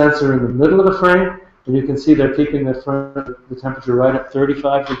temperature sensor in the middle of the frame, and you can see they're keeping the temperature right at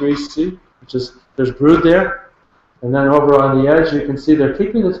 35 degrees C, which is, there's brood there. And then over on the edge, you can see they're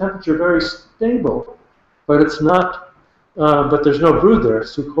keeping the temperature very stable, but it's not, but there's no brood there.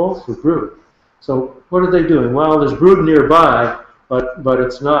 It's too cold for brood. So what are they doing? Well, there's brood nearby, but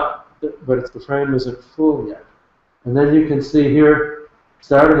the frame isn't full yet. And then you can see here,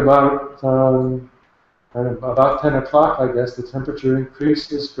 starting about 10 o'clock, I guess, the temperature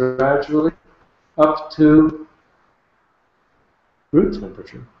increases gradually up to root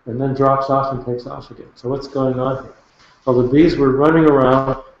temperature, and then drops off and takes off again. So what's going on here? Well, the bees were running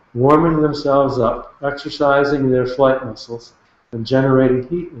around, warming themselves up, exercising their flight muscles, and generating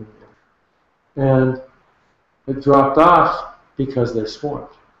heat in the air. And it dropped off because they swarmed.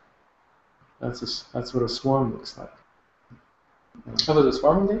 That's what a swarm looks like. That was a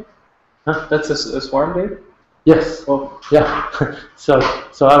swarming day? Huh? That's a swarm day? Yes. Oh. Yeah. so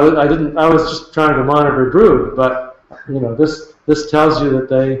I was just trying to monitor brood, but this tells you that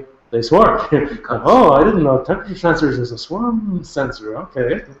they swarm. Oh, I didn't know temperature sensors is a swarm sensor.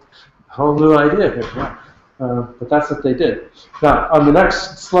 Okay, whole new idea here. Yeah. But that's what they did. Now on the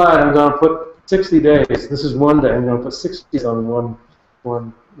next slide, I'm going to put 60 days. This is 1 day. I'm going to put 60 days on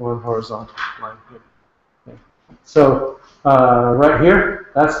one horizontal line here. Okay. So right here,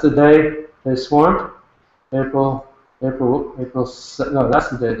 that's the day they swarmed. No, that's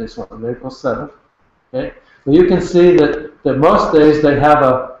the day they swarmed, April 7th. Okay. Well, you can see that most days they have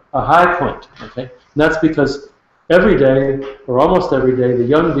a high point. Okay. And that's because every day, or almost every day, the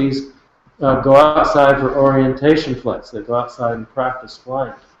young bees go outside for orientation flights. They go outside and practice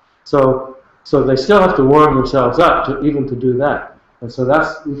flying. So they still have to warm themselves up even to do that. And so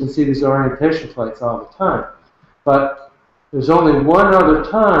you can see these orientation flights all the time. But there's only one other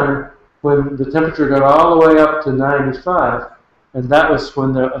time when the temperature got all the way up to 95, and that was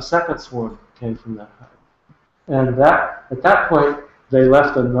when a second swarm came from that hive. And at that point, they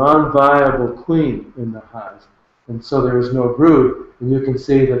left a non-viable queen in the hive. And so there was no brood. And you can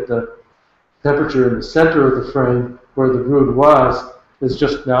see that the temperature in the center of the frame, where the brood was, is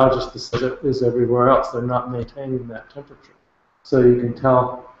just the same as it is everywhere else. They're not maintaining that temperature. So you can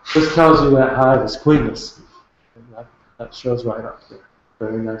tell, this tells you that hive is queenless. And that shows right up there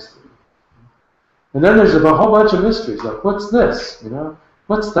very nicely. And then there's a whole bunch of mysteries, like what's this?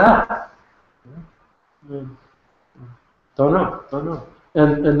 What's that? Don't know.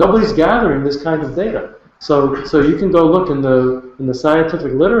 And nobody's gathering this kind of data. So you can go look in the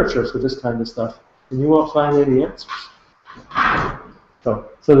scientific literature for this kind of stuff, and you won't find any answers. So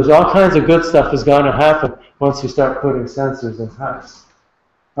there's all kinds of good stuff that's going to happen once you start putting sensors in hives.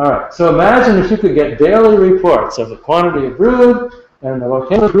 All right. So imagine if you could get daily reports of the quantity of brood, and the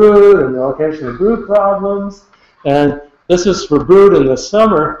location of brood, and the location of brood problems. And this is for brood in the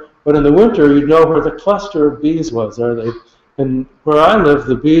summer, but in the winter, you'd know where the cluster of bees was. And where I live,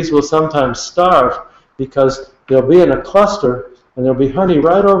 the bees will sometimes starve because they'll be in a cluster, and there'll be honey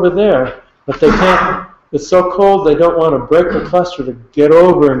right over there, but they can't. It's so cold they don't want to break the cluster to get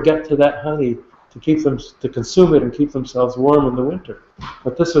over and get to that honey to consume it and keep themselves warm in the winter.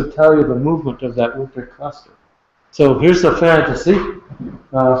 But this would tell you the movement of that winter cluster. So here's the fantasy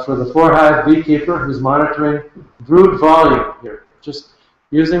for the 4-hive beekeeper who's monitoring brood volume here, just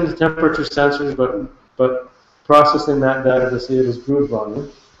using the temperature sensors, but processing that data to see it as brood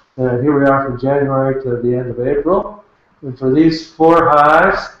volume. And here we are from January to the end of April. And for these 4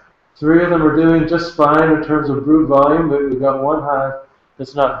 hives, 3 of them are doing just fine in terms of brood volume, but we've got one hive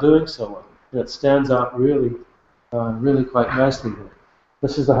that's not doing so well. That stands out really, really quite nicely here.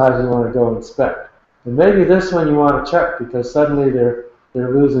 This is the hive you want to go inspect. And maybe this one you want to check because suddenly they're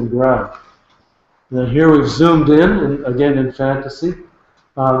losing ground. Now here we've zoomed in, and again in fantasy.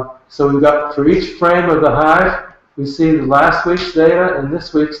 So we've got for each frame of the hive, we see last week's data and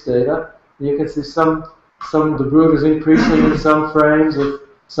this week's data. And you can see some the brood is increasing in some frames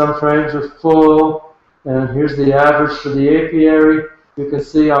are full. And here's the average for the apiary. You can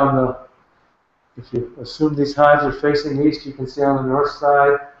see on the, if you assume these hives are facing east, you can see on the north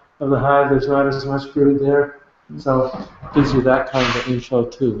side of the hive there's not as much brood there. So it gives you that kind of info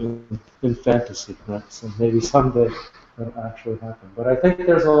too in fantasy, right? So maybe someday that'll actually happen. But I think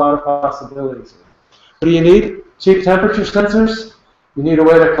there's a lot of possibilities. What do you need? Cheap temperature sensors. You need a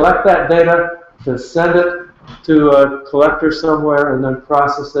way to collect that data, to send it to a collector somewhere, and then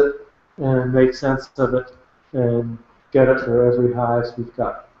process it and make sense of it and get it for every hive we've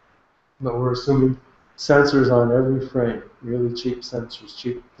got. But we're assuming sensors on every frame, really cheap sensors,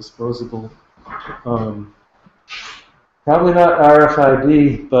 cheap disposable. Probably not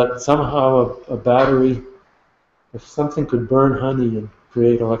RFID, but somehow a battery. If something could burn honey and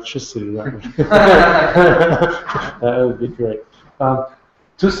create electricity, that would be great.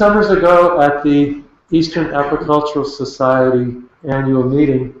 2 summers ago at the Eastern Apicultural Society annual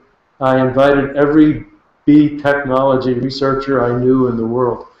meeting, I invited every bee technology researcher I knew in the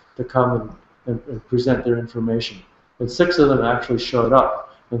world to come and present their information. And 6 of them actually showed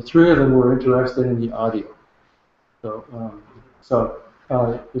up, and 3 of them were interested in the audio. So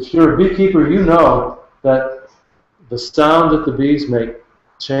if you're a beekeeper, you know that the sound that the bees make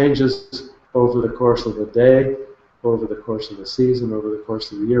changes over the course of a day, over the course of a season, over the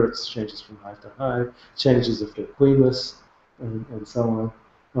course of the year. It changes from hive to hive, changes if they're queenless, and so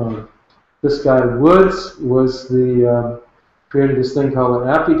on. This guy Woods was created this thing called an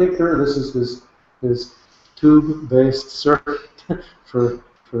apidictor. This is his tube-based circuit for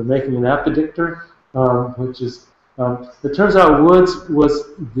making an apidictor, which is. It turns out Woods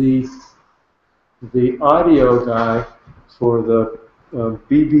was the audio guy for the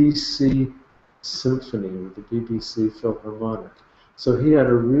BBC Symphony, or the BBC Philharmonic. So he had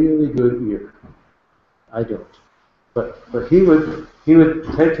a really good ear. I don't. But he would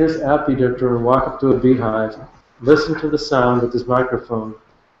take his apidictor and walk up to a beehive, listen to the sound with his microphone,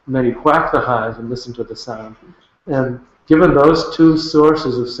 and then he'd whack the hive and listen to the sound. And given those 2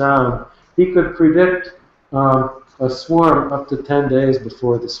 sources of sound, he could predict a swarm up to 10 days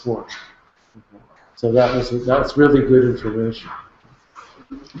before the swarm. So that's really good information.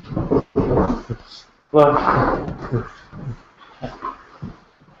 Well,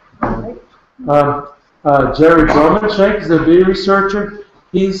 Jerry Bromanshek is a bee researcher.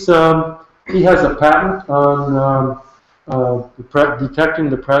 He has a patent on detecting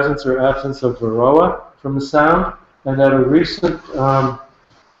the presence or absence of varroa from the sound. And at a recent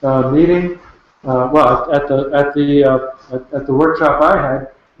meeting, at the workshop I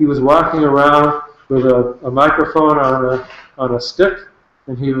had, he was walking around with a microphone on a stick,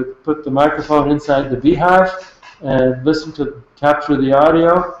 and he would put the microphone inside the beehive and listen to capture the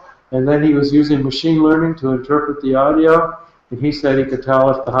audio, and then he was using machine learning to interpret the audio, and he said he could tell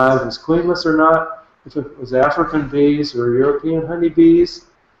if the hive was queenless or not, if it was African bees or European honeybees,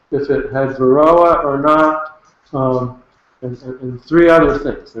 if it had varroa or not, and 3 other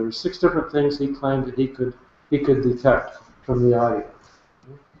things. There were 6 different things he claimed that he could detect from the audio.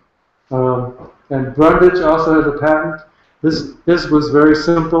 And Brundage also has a patent. This was very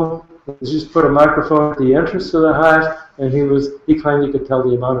simple. You just put a microphone at the entrance to the hive, and he claimed he could tell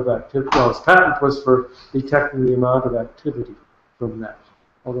the amount of activity. Well, his patent was for detecting the amount of activity from that,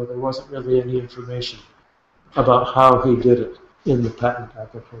 although there wasn't really any information about how he did it in the patent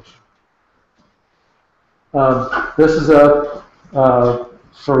application. This is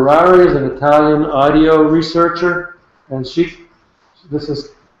Ferrari is an Italian audio researcher, and this is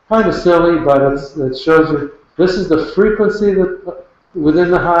kind of silly, but it shows you, this is the frequency that within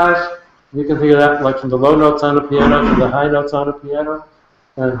the hive. You can think of that like from the low notes on a piano to the high notes on a piano,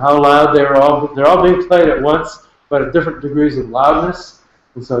 and how loud they're all being played at once, but at different degrees of loudness.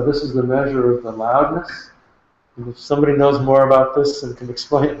 And so this is the measure of the loudness. And if somebody knows more about this and can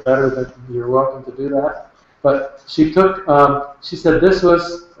explain it better, then you're welcome to do that. But she said this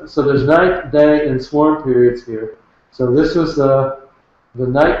was, so there's night, day, and swarm periods here. So this was the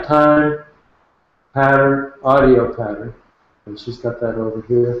nighttime pattern, audio pattern, and she's got that over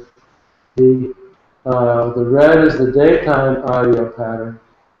here. The red is the daytime audio pattern,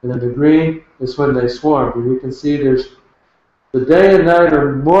 and then the green is when they swarm. And you can see there's The day and night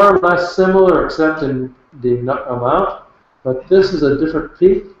are more or less similar except in the amount, but this is a different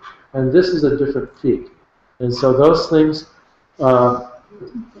peak, and this is a different peak. And so those things were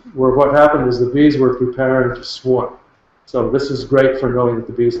what happened is the bees were preparing to swarm. So this is great for knowing that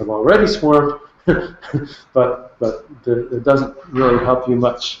the bees have already swarmed, but it doesn't really help you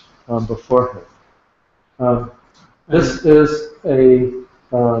much beforehand. This is a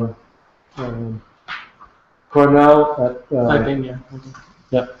Cornell at Piping, yeah.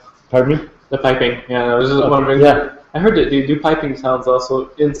 yeah. Pardon me? The piping, yeah. I was just wondering. Yeah. I heard that they do piping sounds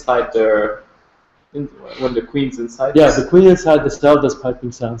also inside their, when the queen's inside. Yeah, the queen inside the cell does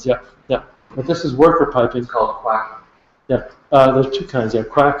piping sounds. Yeah, yeah. But this is worker piping. It's called quacking. Yeah. There's two kinds. Yeah,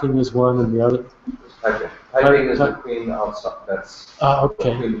 quacking is one, and the other. Piping. Piping is the queen outside. That's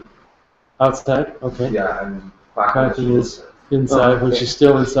okay. queen. Outside. Okay. Yeah, and Quacking is inside when she's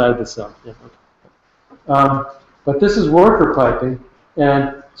still inside the cell. Yeah. Okay. But this is worker piping,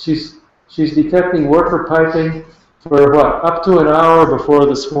 and she's detecting worker piping for what, up to an hour before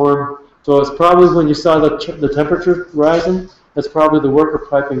the swarm. So it's probably when you saw the temperature rising. That's probably the worker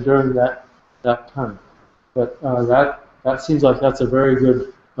piping during that time. But that seems like that's a very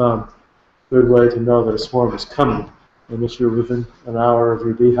good way to know that a swarm is coming. And if you're within an hour of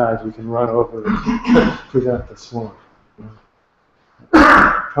your beehive, you can run over and prevent the swarm.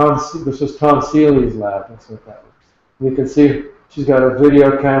 This is Tom Seeley's lab. That's what that was. You can see she's got a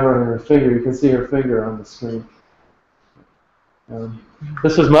video camera in her finger. You can see her finger on the screen.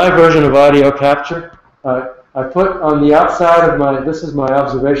 This is my version of audio capture. I put on the outside of this is my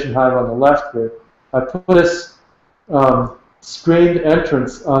observation hive on the left here. I put this screened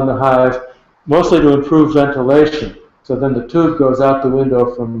entrance on the hive, mostly to improve ventilation. So then the tube goes out the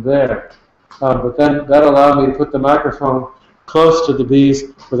window from there. But then that allowed me to put the microphone close to the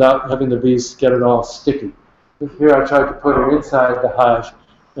bees without having the bees get it all sticky. Here I tried to put it inside the hive,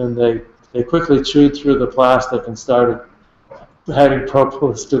 and they quickly chewed through the plastic and started adding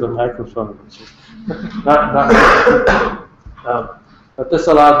propolis to the microphone, which is but this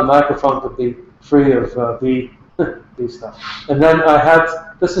allowed the microphone to be free of bee stuff. And then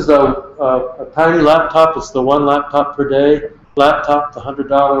this is a tiny laptop. It's the one laptop per day laptop, the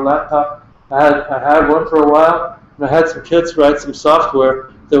 $100 laptop. I had one for a while, and I had some kids write some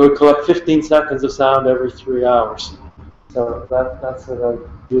software that would collect 15 seconds of sound every 3 hours. So that's what I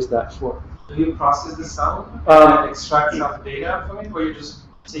used that for. Do you process the sound and extract some data from it, or you just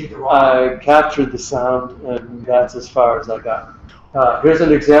take the raw? I captured the sound, and that's as far as I got. Here's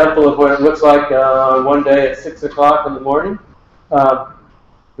an example of what it looks like one day at 6 o'clock in the morning.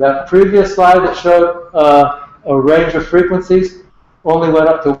 That previous slide that showed a range of frequencies only went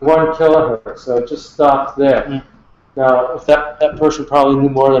up to 1 kilohertz, so it just stopped there. Now, if that person probably knew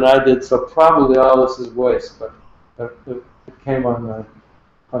more than I did, so probably all this is waste, but it came on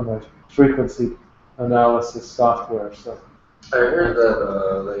the frequency analysis software. So I heard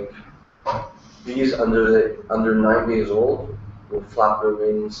that bees under 9 days old will flap their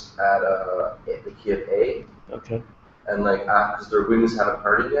wings at the key of A. Okay. And because their wings haven't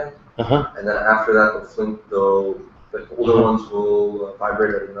hardened yet. And then after that, the older ones will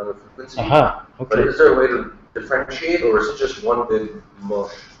vibrate at another frequency. Okay. But is there a way to differentiate, or is it just one big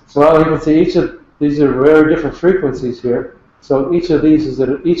mush? Well, you can see these are very different frequencies here. So each of these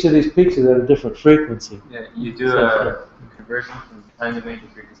peaks is at a different frequency. Yeah, you do a conversion from time domain to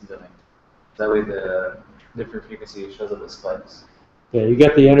frequency domain. That way the different frequency shows up as spikes. Yeah, you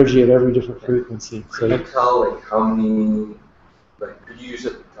get the energy at every different frequency. So Can you tell how many, could you use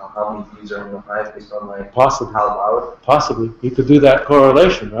it to tell how many bees are in the hive based on possibly, how loud? Possibly. You could do that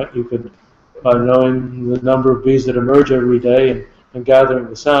correlation, right? You could, by knowing the number of bees that emerge every day and gathering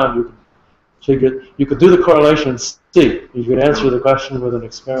the sound, you could figure, you could do the correlation and see. You could answer the question with an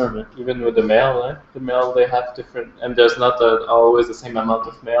experiment. Even with the male, the male, they have different, and there's not always the same amount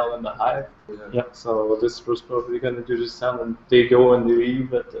of male in the hive. Yeah. So this was probably going to do the sound, and they go and they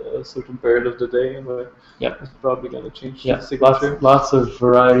leave at a certain period of the day, but it's probably going to change the signature. Lots of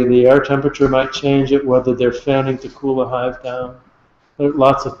variety. The air temperature might change it, whether they're fanning to cool the hive down. There are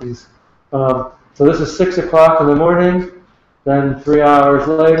lots of things. So this is 6 o'clock in the morning, then 3 hours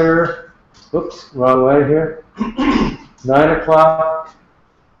later. Oops, wrong way here. 9 o'clock,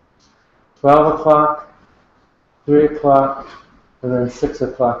 12 o'clock, 3 o'clock, and then 6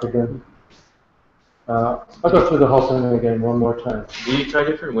 o'clock again. I'll go through the whole thing again one more time. Do you try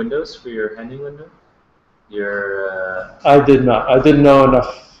different windows for your handing window? I did not. I didn't know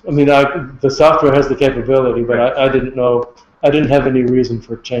enough. I mean, the software has the capability, but I didn't know. I didn't have any reason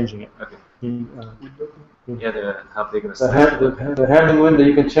for changing it. Okay. How big of a the handing window,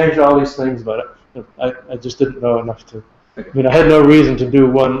 you can change all these things, but I just didn't know enough to I mean, I had no reason to do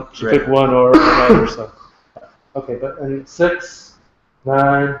one, to Right. pick one or another, so. Okay, but and 6,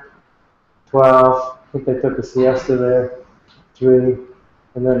 9, 12, I think they took a siesta there, 3,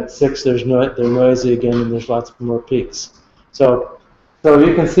 and then at 6 they're noisy again and there's lots more peaks. So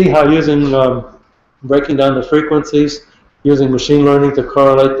you can see how using, breaking down the frequencies, using machine learning to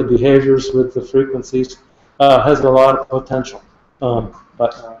correlate the behaviors with the frequencies has a lot of potential.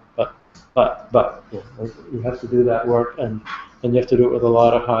 But yeah, you have to do that work and you have to do it with a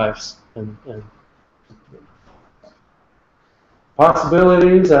lot of hives and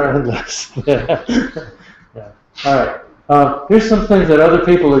possibilities are endless. Yeah. All right. Here's some things that other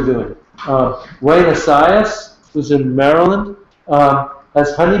people are doing. Wayne Asias, who's in Maryland,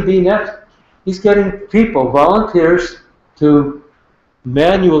 has Honeybee Net. He's getting people, volunteers, to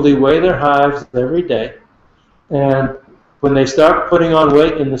manually weigh their hives every day. And when they start putting on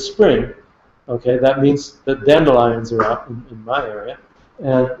weight in the spring, okay, that means that dandelions are out in my area.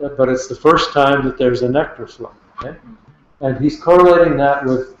 But it's the first time that there's a nectar flow. Okay? And he's correlating that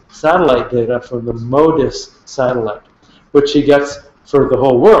with satellite data from the MODIS satellite, which he gets for the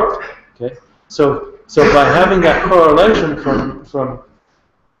whole world. Okay, so by having that correlation from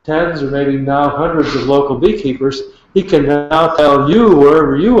tens or maybe now hundreds of local beekeepers, he can now tell you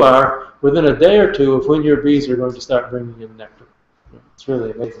wherever you are within a day or two of when your bees are going to start bringing in nectar. It's really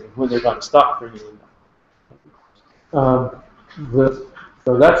amazing when they're going to stop bringing in nectar.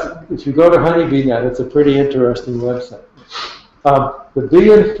 So that's, if you go to Honeybee Net, it's a pretty interesting website. The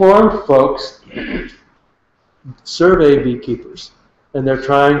Bee Informed folks survey beekeepers, and they're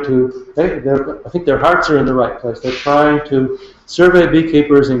trying to, I think their hearts are in the right place. They're trying to survey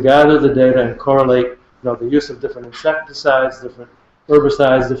beekeepers and gather the data and correlate, the use of different insecticides, different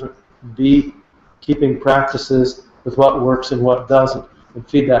herbicides, different beekeeping practices with what works and what doesn't, and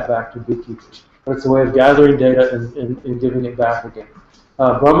feed that back to beekeepers. But it's a way of gathering data and giving it back again.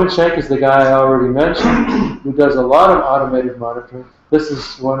 Bromanshank is the guy I already mentioned, who does a lot of automated monitoring. This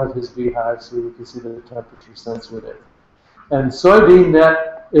is one of his beehives where you can see the temperature sensor there. And Soybean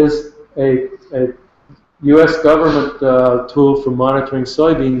Net is a U.S. government tool for monitoring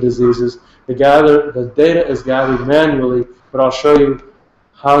soybean diseases. The data is gathered manually, but I'll show you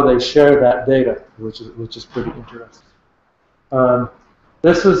how they share that data, which is pretty interesting.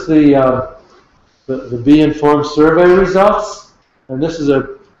 This was the Bee Informed survey results. And this is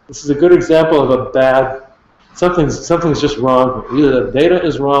a good example of a bad, something's just wrong here. Either the data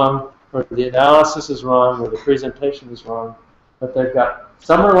is wrong, or the analysis is wrong, or the presentation is wrong. But they've got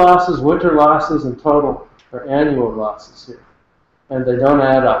summer losses, winter losses, and total or annual losses here. And they don't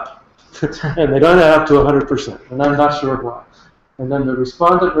add up. And they don't add up to 100%. And I'm not sure why. And then the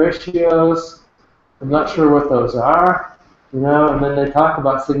respondent ratios, I'm not sure what those are. And then they talk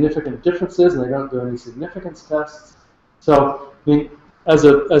about significant differences, and they don't do any significance tests. So, I mean, as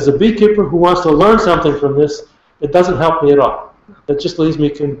a beekeeper who wants to learn something from this, it doesn't help me at all. It just leaves me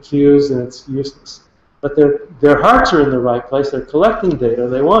confused and it's useless. But their hearts are in the right place. They're collecting data.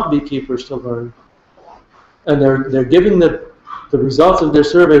 They want beekeepers to learn, and they're giving the results of their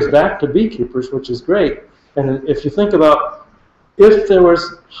surveys back to beekeepers, which is great. And if you think about if there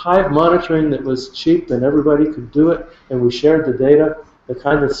was hive monitoring that was cheap and everybody could do it, and we shared the data, the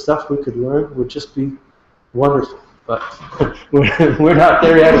kind of stuff we could learn would just be wonderful. But we're not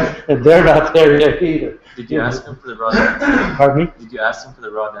there yet, and they're not there yet either. Did you ask them for the raw data? Pardon me? Did you ask them for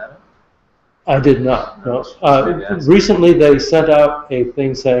the raw data? I did not, no. Recently they sent out a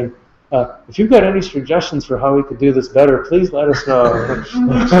thing saying, if you've got any suggestions for how we could do this better, please let us know.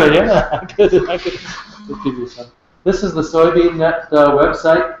 Yeah, I could give you some. This is the Soybean Net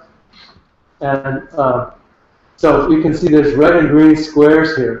website. And so you can see there's red and green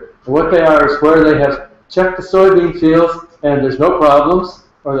squares here. And what they are is where they have checked the soybean fields and there's no problems,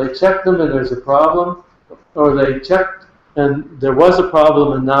 or they checked them and there's a problem, or they checked and there was a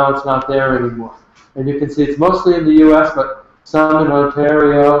problem and now it's not there anymore. And you can see it's mostly in the U.S., but some in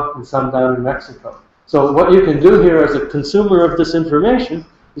Ontario and some down in Mexico. So what you can do here as a consumer of this information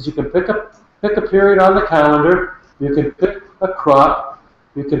is you can pick a period on the calendar, you can pick a crop,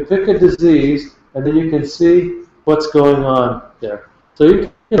 you can pick a disease, and then you can see what's going on there. So you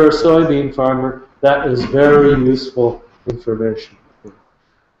can, for a soybean farmer, that is very useful information.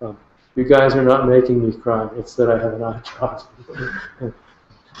 You guys are not making me cry. It's that I have an eye drop.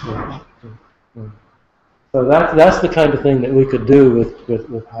 So that's the kind of thing that we could do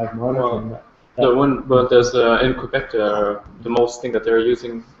with hive monitoring. But there's in Quebec the most thing that they're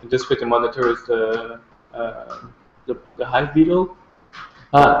using this way to monitor is the hive beetle.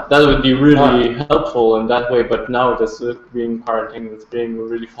 That would be really helpful in that way. But now that's being quarantined, it's being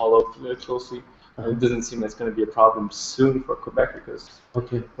really followed closely. It doesn't seem that's going to be a problem soon for Quebec because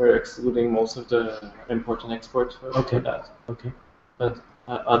Okay. we're excluding most of the import and export for that. Okay. But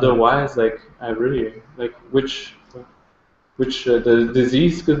otherwise, like I really like which the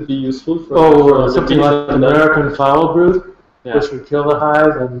disease could be useful for. Oh, the something bees like and that. American foul brood, Yeah. which would kill the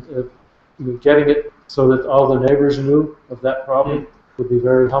hive, and getting it so that all the neighbors knew of that problem would be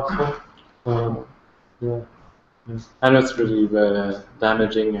very helpful. Yeah. I know it's really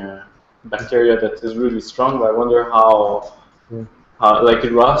damaging bacteria that is really strong, but I wonder how like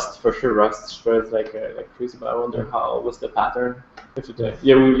it rust for sure. Rust spreads like crazy, but I wonder how was the pattern. If it,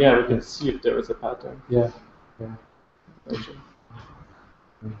 we can see if there was a pattern. Yeah. Okay.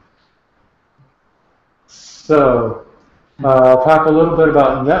 So, talk a little bit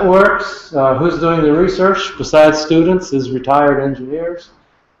about networks. Who's doing the research besides students is retired engineers.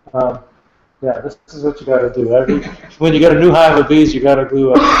 Yeah, this is what you got to do. When you get a new hive of bees, you got to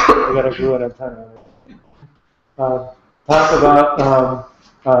glue an antenna. Talk about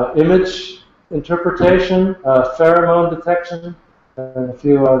image interpretation, pheromone detection, and a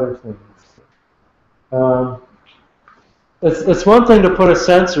few other things. It's one thing to put a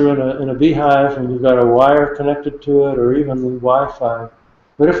sensor in a beehive and you've got a wire connected to it, or even the Wi-Fi.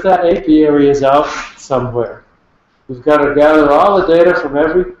 But if that apiary is out somewhere, you've got to gather all the data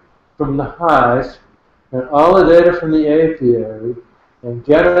from the hive and all the data from the apiary and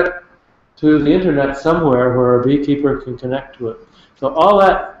get it to the internet somewhere where a beekeeper can connect to it. So all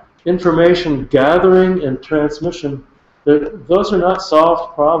that information gathering and transmission, those are not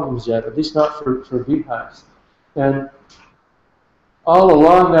solved problems yet, at least not for beehives. And all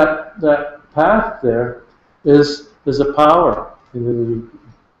along that path there is a power.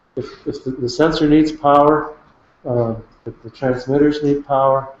 If the sensor needs power, the transmitters need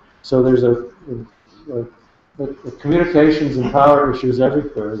power. So there's a communications and power issues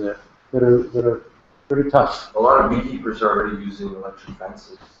everywhere that are pretty tough. A lot of beekeepers are already using electric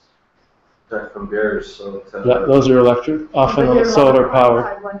fences from bears, so Yeah, those are electric, often solar power.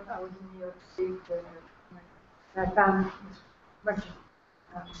 I was in New York City and I found a bunch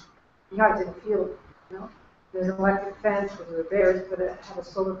of beehives in a field, There's an electric fence with the bears, but it had a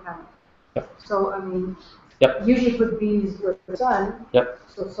solar panel. Yep. So, I mean, Yep. usually put bees with the sun. Yep.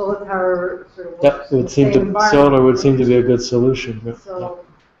 So solar power sort of works. Yep, in the same environment. solar would seem to be a good solution. So,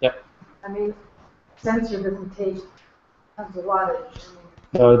 Yep. I mean, sensor doesn't take tons of wattage.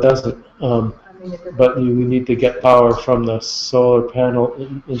 No, it doesn't. It doesn't. But you need to get power from the solar panel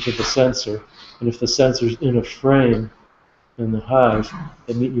into the sensor. And if the sensor's in a frame in the hive,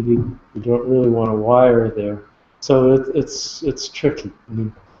 then you don't really want a wire there. So it's tricky.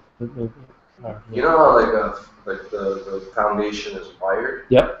 You know how like the foundation is wired?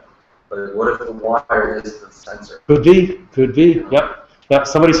 Yep. But what if the wire is the sensor? Could be. Yep.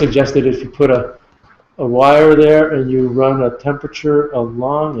 Somebody suggested if you put a wire there and you run a temperature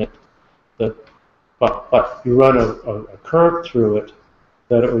along it, but you run a current through it,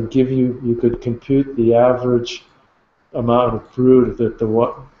 that it would give you could compute the average amount of brood that it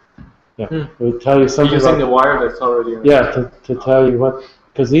would tell you something using about the wire that's already in to tell you what,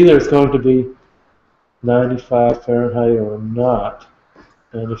 because either it's going to be 95 Fahrenheit or not,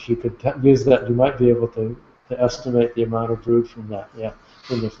 and if you could use that, you might be able to estimate the amount of brood from that,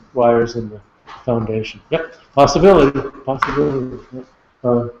 in the wires in the foundation. Yep, possibility.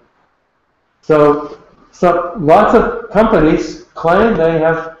 Yep. So lots of companies claim they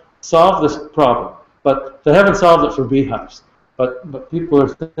have solved this problem, but they haven't solved it for beehives. But people are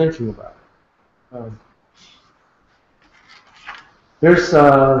thinking about it. These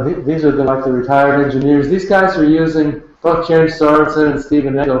are the retired engineers. These guys are using, both James Sorensen and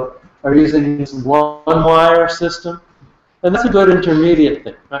Stephen Engel are using this one-wire system, and that's a good intermediate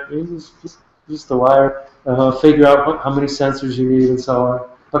thing. Right? You use the wire, figure out how many sensors you need and so on.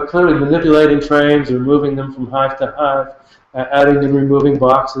 But clearly manipulating frames or moving them from hive to hive, adding and removing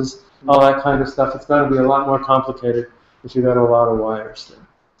boxes, all that kind of stuff, it's going to be a lot more complicated if you've got a lot of wires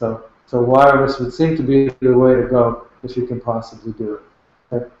there. So wireless would seem to be the way to go if you can possibly do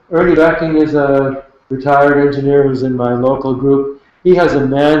it. Ernie Becking is a retired engineer who's in my local group. He has a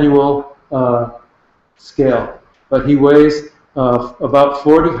manual scale, but he weighs about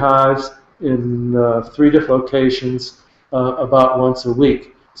 40 hives in 3 different locations about once a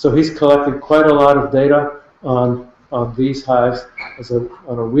week. So he's collected quite a lot of data on these hives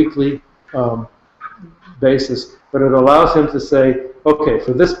on a weekly basis, but it allows him to say, okay,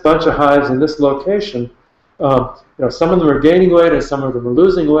 for this bunch of hives in this location, some of them are gaining weight and some of them are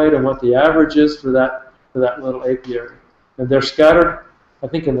losing weight, and what the average is for that little apiary. And they're scattered, I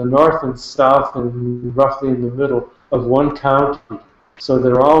think, in the north and south and roughly in the middle of one county. So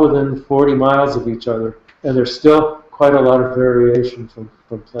they're all within 40 miles of each other, and there's still quite a lot of variation from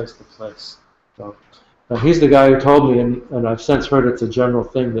place to place. So he's the guy who told me, and I've since heard it's a general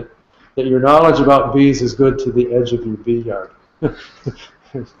thing, that your knowledge about bees is good to the edge of your bee yard.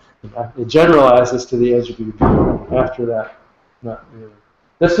 It generalizes to the edge of your bee yard. After that, not really.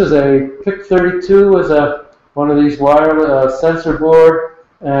 This is a PIC32, is one of these wireless sensor board,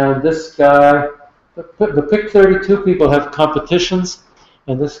 and this guy, the PIC32 people have competitions,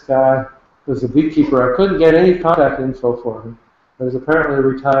 and this guy was a beekeeper. I couldn't get any contact info for him. He was apparently a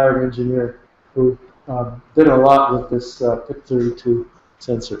retired engineer who did a lot with this PIC32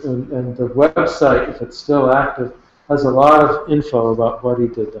 sensor. And the website, if it's still active, has a lot of info about what he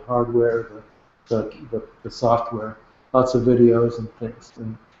did, the hardware, the software, lots of videos and things.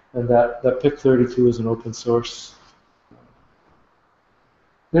 And that PIC32 is an open source.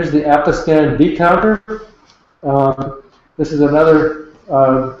 Here's the Apiscan bee counter. This is another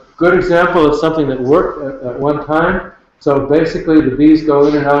good example of something that worked at one time. So basically the bees go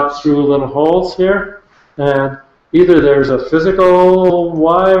in and out through little holes here, and either there's a physical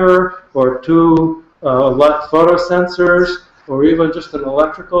wire or two photosensors, or even just an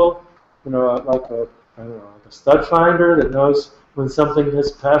electrical, like a stud finder that knows when something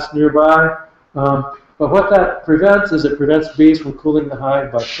has passed nearby. But what that prevents is it prevents bees from cooling the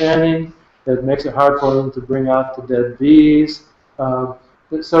hive by fanning. It makes it hard for them to bring out the dead bees.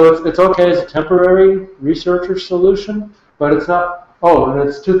 So it's okay as a temporary researcher solution, but it's not. Oh, and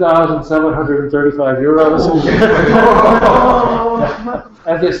it's 2,735 euros.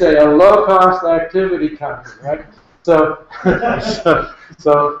 As they say, a low-cost activity counter, right? So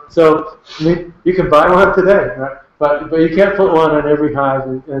I mean, you can buy one today, right? But you can't put one on every hive,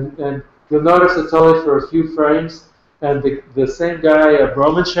 and you'll notice it's only for a few frames. And the same guy,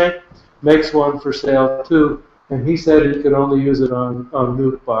 Bromenschenk, makes one for sale too, and he said he could only use it on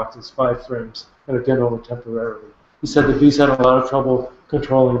nuke boxes, 5 frames, and again only temporarily. He said the bees had a lot of trouble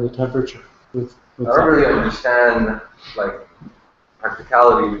controlling the temperature. With I don't really understand like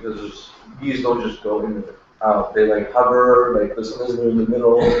practicality, because bees don't just go in and out. They like hover, like the sun is in the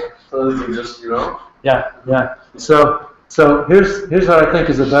middle, so they just Yeah. So here's what I think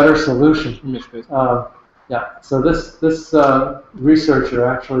is a better solution. So this researcher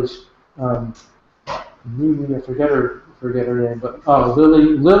actually, I forget her name, but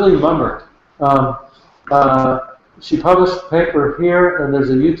Lily Mummert. She published a paper here, and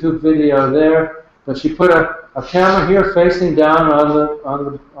there's a YouTube video there. But she put a camera here facing down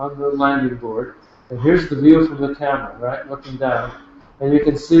on the landing board, and here's the view from the camera, right, looking down, and you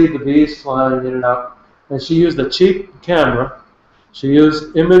can see the bees flying in and out. And she used a cheap camera. She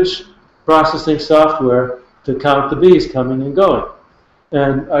used image processing software to count the bees coming and going.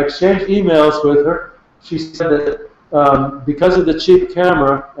 And I exchanged emails with her. She said that because of the cheap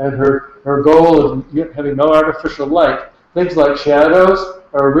camera and her goal of having no artificial light, things like shadows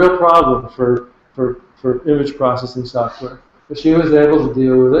are a real problem for image processing software. But she was able to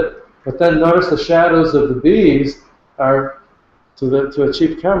deal with it. But then notice the shadows of the bees are, to a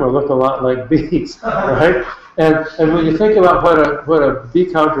cheap camera, look a lot like bees, right? And when you think about what a bee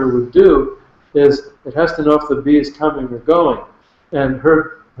counter would do, is it has to know if the bee is coming or going. And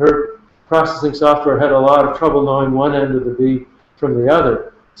her processing software had a lot of trouble knowing one end of the bee from the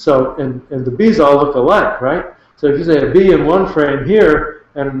other. So, and the bees all look alike, right? So if you say a bee in one frame here,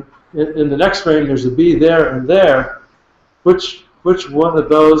 and in the next frame there's a bee there and there, which one of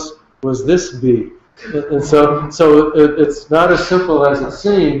those was this bee? And so it's not as simple as it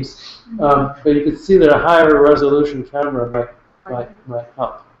seems, but you can see that a higher resolution camera might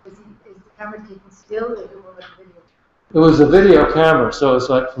help. Is the camera taking still, or will it video? It was a video camera, so it's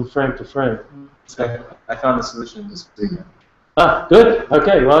like from frame to frame. So I found the solution this weekend. Ah, good.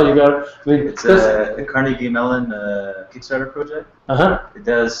 Okay, well, you got. I mean, it's a Carnegie Mellon Kickstarter project. Uh-huh. It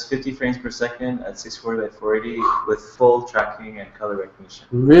does 50 frames per second at 640 by 480 with full tracking and color recognition.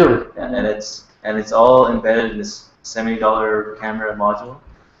 Really? Yeah, and it's all embedded in this $70 camera module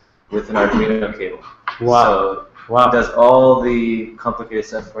with an Arduino cable. Wow. So wow. It does all the complicated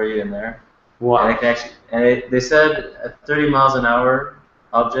stuff for you in there. Wow. And it can actually, they said a 30 miles an hour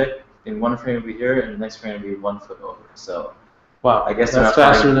object in one frame will be here, and the next frame will be 1 foot over. So. Wow, I guess that's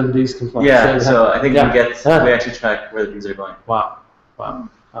faster than bees can fly. Yeah, so I think we actually track where the bees are going. Wow,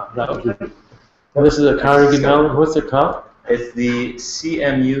 that would be good. And this is a Carnegie Mellon. What's it called? It's the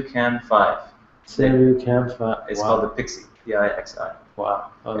CMU Cam 5. CMU Cam 5. It's called the Pixie, P-I-X-I.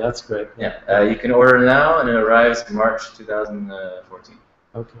 Wow, oh, that's great. Yeah, you can order it now, and it arrives in March 2014.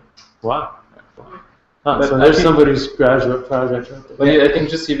 Okay. Wow. But so I there's think- somebody's graduate project right there. But yeah, I think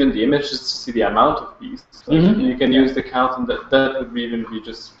just even the image, just to see the amount of bees, like, Mhm. you can use the count, and that would even be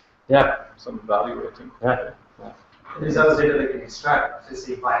just Yeah, some value, I think. yeah, These are the data they can extract to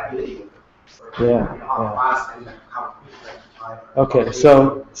see viability. Or, Yeah, you know, how yeah. fast and how quick they can fly. okay,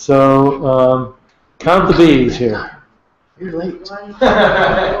 so count the bees here. You're late. 1,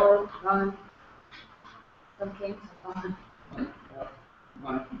 4, 1. Some kings.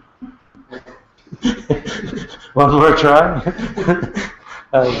 One more try?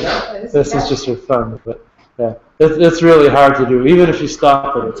 This is just for fun, but yeah, it's really hard to do. Even if you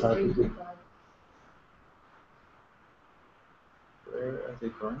stop it, it's hard to do. Where are they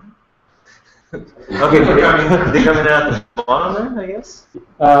going? Okay, they're coming out at the bottom there, I guess?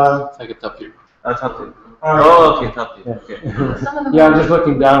 It's like a top view. Top view. Oh, okay, top view. Yeah. Okay. Some of them Yeah, I'm are- just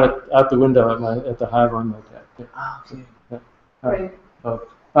looking down out the window at the hive on my cat. Yeah. Ah, okay. Right.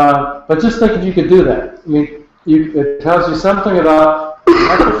 But just think if you could do that. I mean, it tells you something about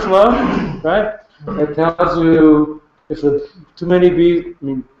nectar flow, right? It tells you if there's too many bees. I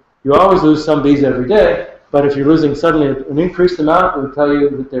mean, you always lose some bees every day, but if you're losing suddenly an increased amount, it would tell you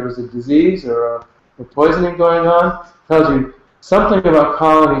that there was a disease or a poisoning going on. It tells you something about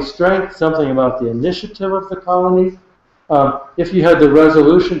colony strength, something about the initiative of the colony. If you had the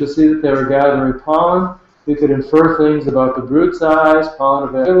resolution to see that they were gathering pollen, you could infer things about the brood size, pollen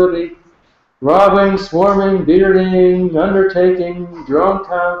availability, robbing, swarming, bearding, undertaking, drone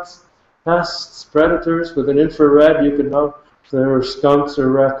counts, pests, predators. With an infrared, you could know if there were skunks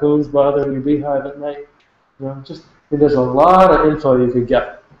or raccoons bothering your beehive at night. You know, there's a lot of info you could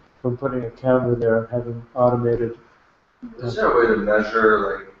get from putting a camera there and having automated. Is there a way to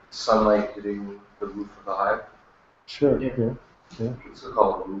measure like sunlight hitting the roof of the hive? Sure. Yeah. Yeah. It's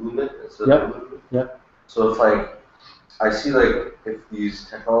called lumen. Yep, yep. So if like I see like if these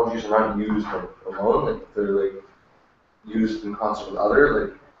technologies are not used like alone, like if they're like used in concert with other,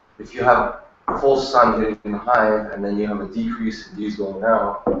 like if you have full sun hitting the hive and then you have a decrease in bees going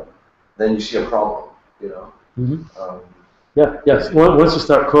out, then you see a problem. You know. Mm-hmm. Yes. Once you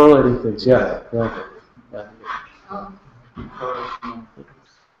start correlating things, yeah.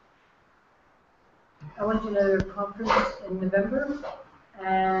 I went to another conference in November,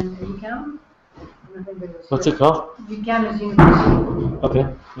 and UCAM. What's it called? UCAM is University. Okay.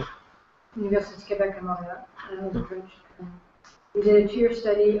 University of Quebec and Montreal. And it was French. And we did a 2-year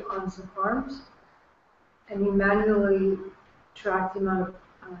study on some farms, and we manually tracked the amount of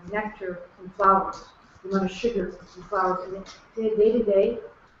nectar from flowers, the amount of sugar from flowers, and it did day to day.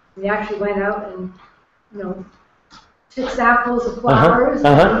 We actually went out and, took samples of flowers.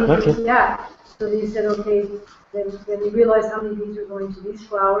 Okay. Yeah. So they said, okay, then we realized how many bees were going to these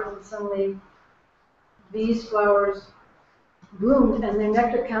flowers, and suddenly these flowers bloomed and their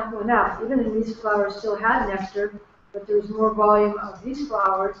nectar count went up. Even if these flowers still had nectar, but there was more volume of these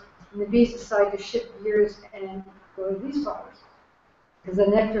flowers, and the bees decided to shift gears and go to these flowers because the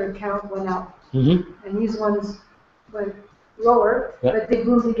nectar count went up. Mm-hmm. And these ones went lower, but they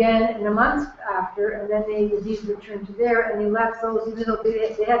bloomed again in a month after, and then the bees returned to there, and they left those, even though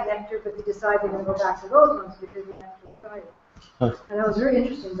they had nectar, but they decided they're going to go back to those ones because the nectar was higher. And that was very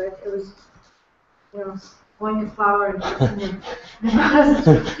interesting, but it was, going to flower and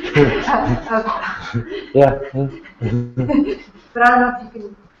Yeah. But I don't know if you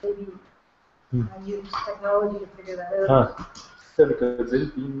can maybe use technology to figure that out. C'est avec Odile,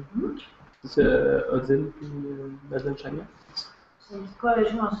 puis c'est Odile, puis Madeleine Chagnon. C'est quoi les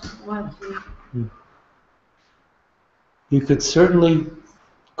gens ouais, You could certainly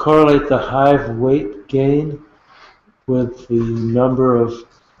correlate the hive weight gain with the number of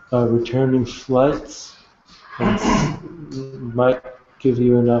returning flights. It might give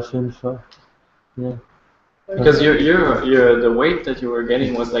you enough info. Yeah. Because the weight that you were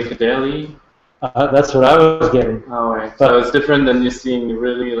getting was like a daily. That's what I was getting. Oh, right. So it's different than you seeing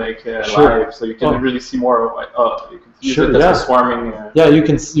really like Sure. live. So you can really see more. You can use Sure, it as a swarming. Yeah, you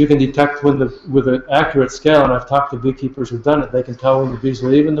can detect with an accurate scale, and I've talked to beekeepers who've done it. They can tell when the bees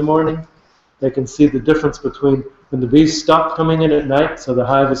leave in the morning. They can see the difference between when the bees stop coming in at night, so the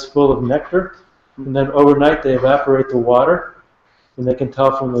hive is full of nectar, and then overnight they evaporate the water, and they can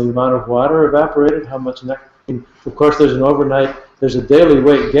tell from the amount of water evaporated how much nectar. And of course, there's a daily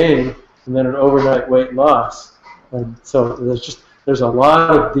weight gain, and then an overnight weight loss, and so there's a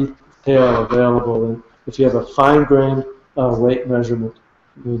lot of detail available. And if you have a fine-grained weight measurement,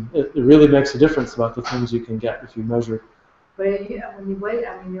 I mean, it really makes a difference about the things you can get if you measure. But when you weigh,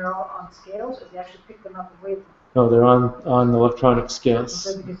 they're all on scales, or you actually pick them up and weigh them? No, they're on electronic scales.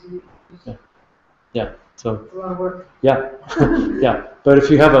 Okay, because Yeah. So. It's a lot of work. Yeah. Yeah. But if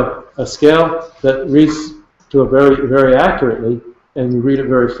you have a scale that reads to a very accurately, and you read it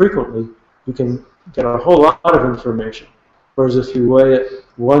very frequently, you can get a whole lot of information. Whereas if you weigh it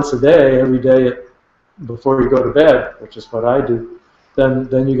once a day, every day before you go to bed, which is what I do,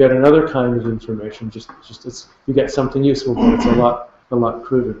 then you get another kind of information. Just you get something useful, but it's a lot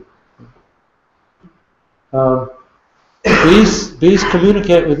cruder. Bees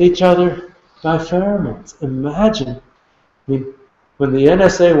communicate with each other by pheromones. Imagine, I mean, when the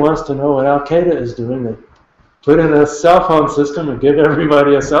NSA wants to know what Al Qaeda is doing, they put in a cell phone system and give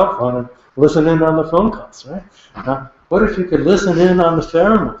everybody a cell phone and listen in on the phone calls, right? What if you could listen in on the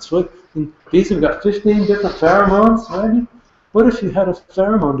pheromones? Bees have got 15 different pheromones, right? What if you had a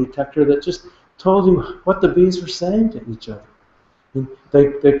pheromone detector that just told you what the bees were saying to each other? I mean,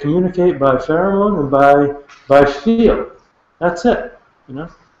 they communicate by pheromone and by feel. That's it. You know,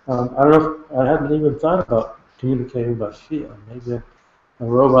 I don't know. I hadn't even thought about communicating by feel. Maybe a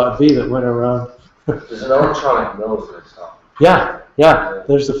robot bee that went around. There's an electronic nose that it's not. Yeah.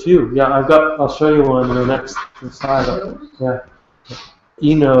 There's a few. Yeah, I'll show you one in the next slide. Yeah.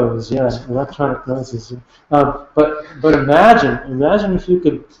 E-nose, yeah, electronic noses. But imagine if you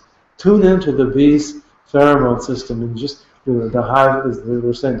could tune into the bee's pheromone system and just the hive.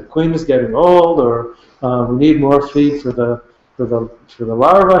 They're saying the queen is getting old, or we need more feed for the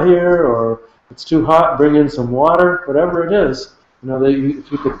larva here, or it's too hot. Bring in some water, whatever it is. You know,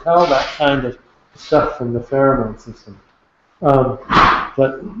 if you could tell that kind of stuff from the pheromone system.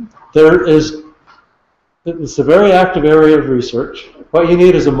 But it's a very active area of research. What you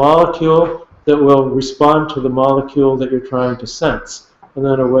need is a molecule that will respond to the molecule that you're trying to sense, and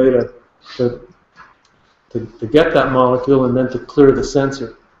then a way to get that molecule and then to clear the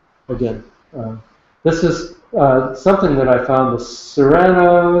sensor again. This is something that I found, the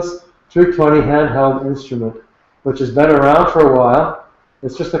Serrano's 320 handheld instrument, which has been around for a while.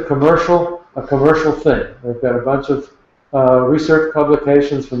 It's just a commercial thing. They've got a bunch of research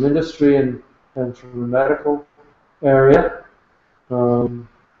publications from industry and from the medical area. What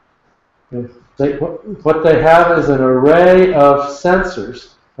they have is an array of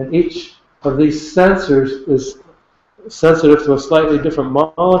sensors, and each of these sensors is sensitive to a slightly different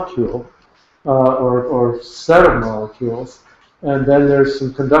molecule or set of molecules, and then there's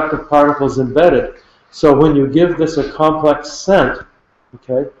some conductive particles embedded. So when you give this a complex scent,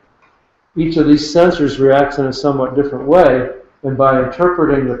 okay, each of these sensors reacts in a somewhat different way, and by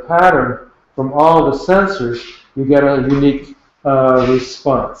interpreting the pattern from all the sensors, you get a unique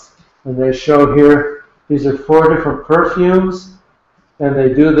response. And they show here, these are 4 different perfumes, and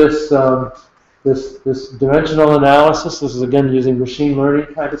they do this this dimensional analysis. This is again using machine learning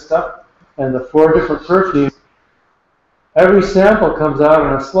kind of stuff. And the 4 different perfumes, every sample comes out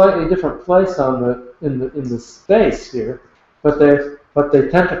in a slightly different place in the space here, but they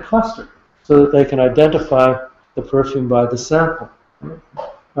tend to cluster so that they can identify the perfume by the sample.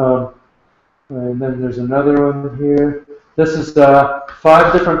 And then there's another one here. This is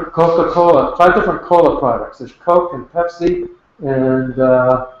 5 different cola products. There's Coke and Pepsi and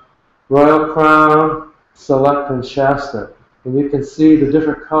Royal Crown, Select, and Shasta. And you can see the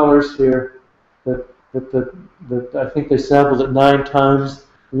different colors here that I think they sampled it 9 times.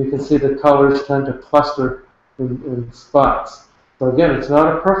 And you can see the colors tend to cluster in spots. So again, it's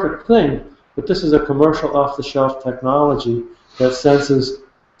not a perfect thing, but this is a commercial off-the-shelf technology that senses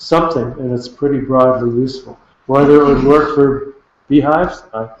something, and it's pretty broadly useful. Whether it would work for beehives,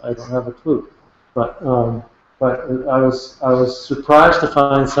 I don't have a clue. But I was surprised to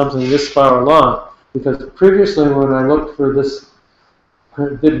find something this far along, because previously when I looked for this,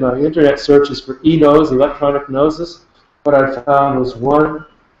 did my internet searches for e-nose, electronic noses, what I found was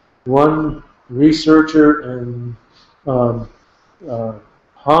one researcher in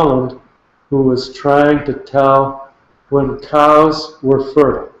Holland who was trying to tell when cows were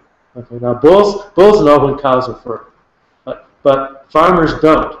fertile. Okay, now bulls know when cows are fertile, but farmers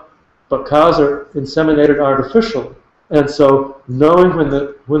don't. But cows are inseminated artificially, and so knowing when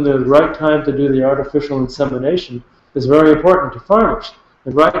the right time to do the artificial insemination is very important to farmers.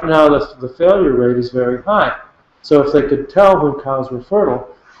 And right now the failure rate is very high. So if they could tell when cows were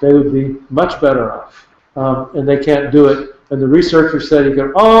fertile, they would be much better off. And they can't do it. And the researcher said he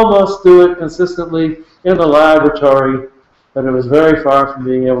could almost do it consistently in the laboratory, but it was very far from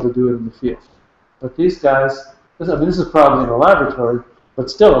being able to do it in the field. But these guys, this is probably in a laboratory, but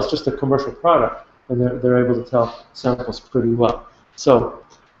still it's just a commercial product, and they're able to tell samples pretty well. So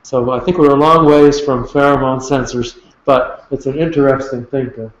I think we're a long ways from pheromone sensors, but it's an interesting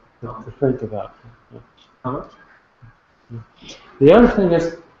thing to think about. How much? The other thing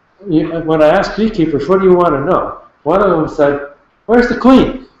is, when I asked beekeepers, what do you want to know? One of them said, where's the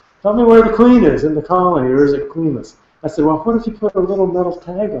queen? tell me where the queen is in the colony, or is it queenless? I said, well, what if you put a little metal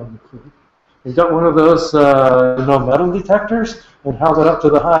tag on the queen? You got one of those, metal detectors, and held it up to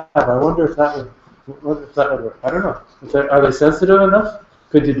the hive. I wonder if that would work. I don't know. Are they sensitive enough?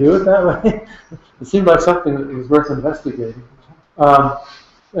 Could you do it that way? It seemed like something that was worth investigating.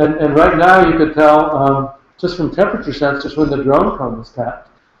 And right now you could tell just from temperature sensors when the drone comb is tapped.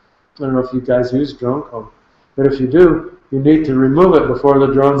 I don't know if you guys use drone comb, but if you do, you need to remove it before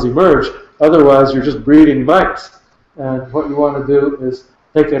the drones emerge. Otherwise, you're just breeding mites. And what you want to do is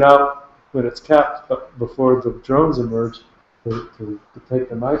take it out when it's capped, but before the drones emerge to take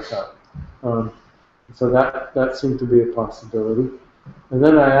the mites out. So that seemed to be a possibility. And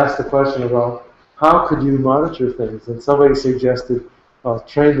then I asked the question about how could you monitor things, and somebody suggested,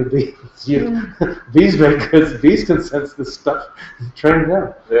 train the bees. Bees make good. Bees can sense this stuff. Train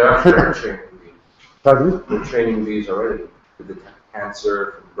them. They are training bees. Pardon? They're training bees already to detect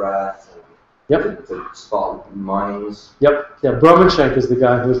cancer from breath. Yep. To spot mines. Yep. Yeah. Bromenshank is the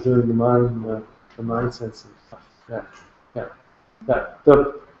guy who's doing the mine sensing stuff. Yeah.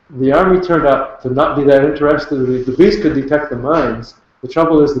 The army turned out to not be that interested. The bees could detect the mines. The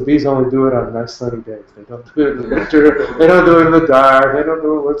trouble is the bees only do it on nice sunny days. They don't do it in the winter. They don't do it in the dark. They don't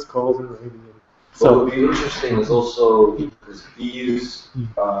do it when it's cold and rainy. So what would be interesting is also because bees,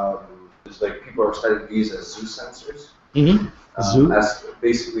 there's like people are studying bees as zoo sensors. Mm-hmm. Zoo? As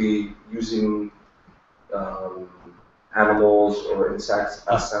basically using animals or insects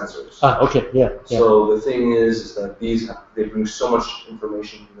as sensors. Okay, yeah. So the thing is that bees, they bring so much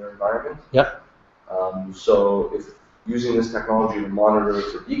information from their environment. Yeah. So if using this technology to monitor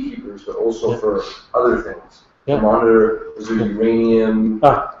for beekeepers, but also for other things. Yeah. To monitor, is there uranium?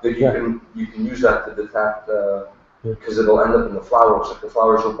 That you can use that to detect, because it'll end up in the flowers. Like the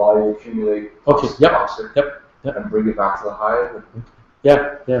flowers will bioaccumulate toxic and bring it back to the hive.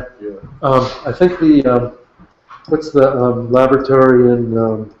 Yeah. I think the what's the laboratory in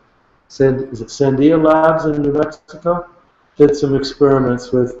is it Sandia Labs in New Mexico? Did some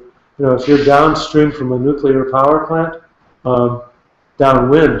experiments with, if you're downstream from a nuclear power plant,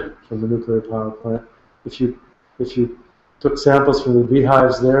 downwind from a nuclear power plant, if you took samples from the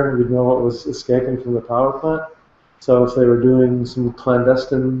beehives there, you'd know what was escaping from the power plant. So if they were doing some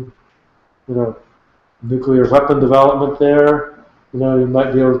clandestine, nuclear weapon development there, you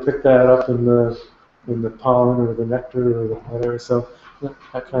might be able to pick that up in the pollen or the nectar or whatever. So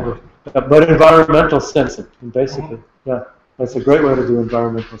that kind of, but environmental sensing, basically, yeah. That's a great way to do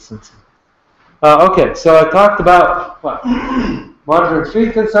environmental sensing. Okay, so I talked about what? Monitoring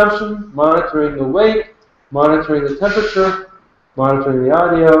feed consumption, monitoring the weight, monitoring the temperature, monitoring the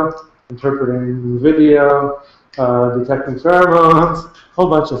audio, interpreting video, detecting pheromones, a whole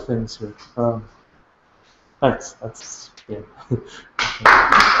bunch of things here. Thanks. That's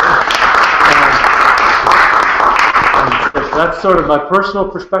that's sort of my personal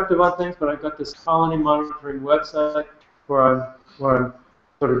perspective on things, but I've got this colony monitoring website where I'm sort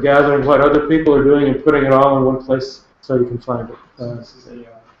of gathering what other people are doing and putting it all in one place so you can find it.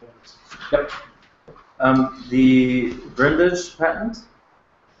 Yep. The Brundage patent?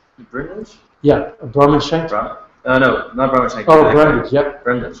 Brundage? Yeah, Bromenshank? No, not Bromenshank. Oh, Brundage, yep.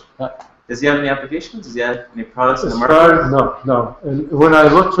 Brundage. Yeah. Does he have any applications? Does he have any products in the market? No. And when I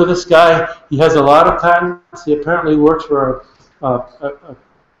looked for this guy, he has a lot of patents. He apparently works for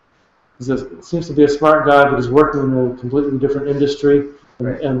seems to be a smart guy, but he's working in a completely different industry.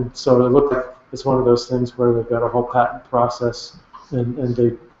 And so it looked like it's one of those things where they've got a whole patent process, and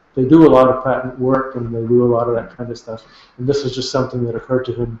they do a lot of patent work, and they do a lot of that kind of stuff. And this is just something that occurred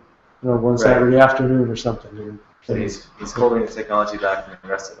to him, one Saturday afternoon or something. So he's holding the technology back from the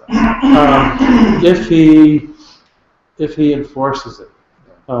rest of us. If he enforces it,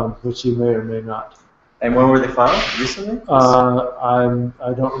 which he may or may not. And when were they filed? Recently?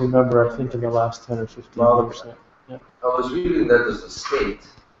 I don't remember. I think in the last 10 or 15 years. Yeah. I was reading that there's a state,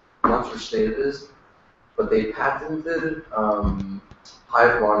 I'm not sure state it is, but they patented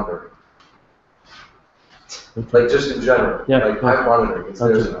hive monitoring. Okay. Like just in general. Hive monitoring. It's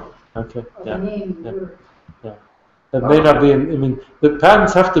theirs now. Okay. The name. Yeah. It may not be. The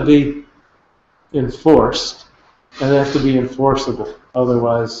patents have to be enforced, and they have to be enforceable.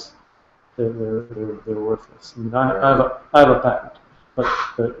 Otherwise, they're worthless. I have a patent, but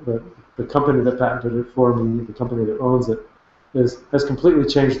the company that patented it for me, the company that owns it, has completely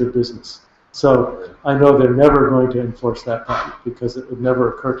changed their business. So I know they're never going to enforce that patent because it would never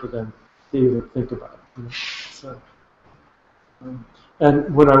occur to them to even think about it. So,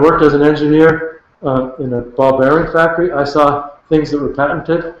 and when I worked as an engineer in a ball bearing factory, I saw things that were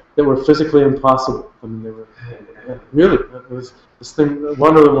patented that were physically impossible. They were really. this thing.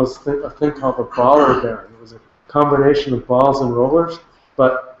 One of them was a thing called a baller bearing. It was a combination of balls and rollers,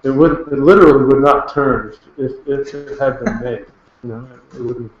 but it literally would not turn if it had been made. You know, it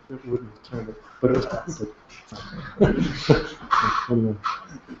wouldn't have turned it, but it was patented. Anyway.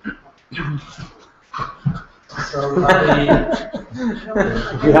 So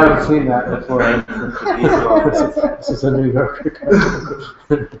If you haven't seen that before, this is a New Yorker.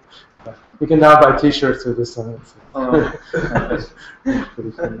 You can now buy T-shirts with this on it.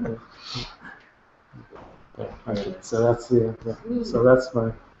 Pretty funny. Yeah, okay, so that's so that's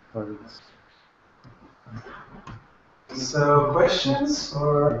my part of this. So questions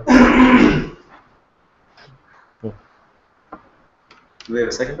or? Do we have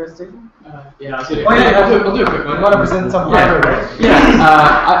a second presentation? Yeah, I'll do Oh yeah, I'll do a quick one. You want to present something?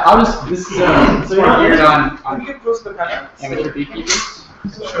 Yeah, I'll just, this is sort of geared on You can close the camera. amateur beekeepers.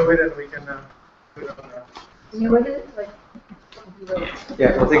 Show it and we can put it on You know what it is? Like,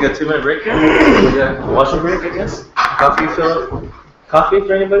 Yeah, we'll take a 2-minute break here. Yeah, washing break, I guess. Coffee, Philip? Coffee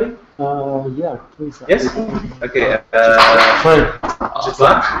for anybody? Yeah, please. Yes? Okay, just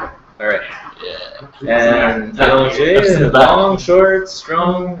black? Alright. And LJ, long, short,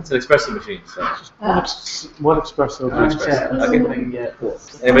 strong. It's an espresso machine, so. One espresso. Okay. Cool.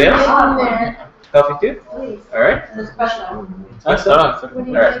 Anybody else? Coffee too? please, Alright. an espresso. Awesome. What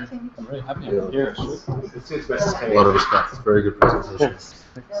do you Alright. think? I'm very happy I'm here. It's 2 espressos A coming lot in. of respect. Very good presentation.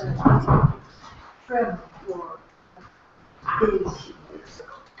 Trim for bees.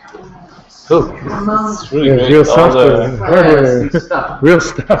 Cool. Among It's really Yeah, great. real All software. the- Hardware. Real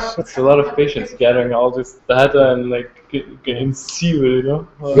stuff. It's a lot of patience gathering all this data and like getting seal, you know?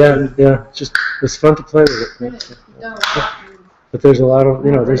 Yeah. Just it's fun to play with it. But there's a lot of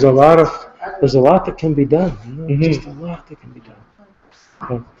there's a lot that can be done. Just a lot that can be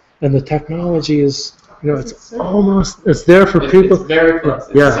done. And the technology is it's there for people. It's very close.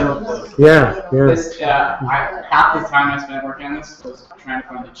 It's Yeah. super close. Yeah. This, half the time I spent working on this was trying to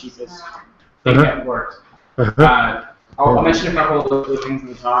find the cheapest thing that worked. I'll mention a couple of the things in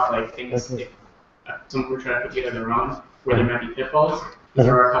the talk, like things if someone were trying to put together their own, where there might be pitfalls. These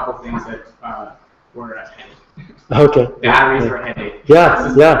are a couple of things that were a headache. Okay. Batteries are a headache.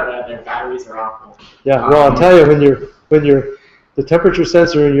 Yeah. Their batteries are awful. Yeah. Well, I'll tell you when the temperature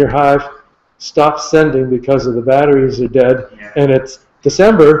sensor in your hive stops sending because of the batteries are dead, and it's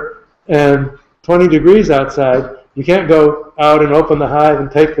December and 20 degrees outside. You can't go out and open the hive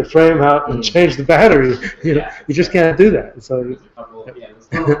and take the frame out and change the battery. You just can't do that. So There's a couple,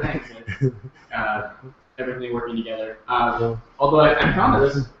 there's little things that everything working together. Although I found that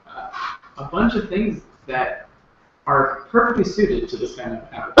there's a bunch of things that are perfectly suited to this kind of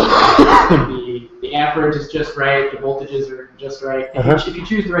application. The amperage is just right, the voltages are just right. If you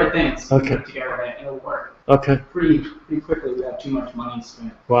choose the right things, you can put it together and it'll work. Okay. Pretty quickly without too much money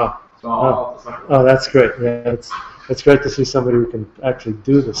spent. Wow. So Oh, that's great. Yeah, it's great to see somebody who can actually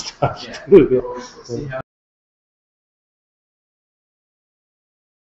do this stuff. Yeah. too. We'll see how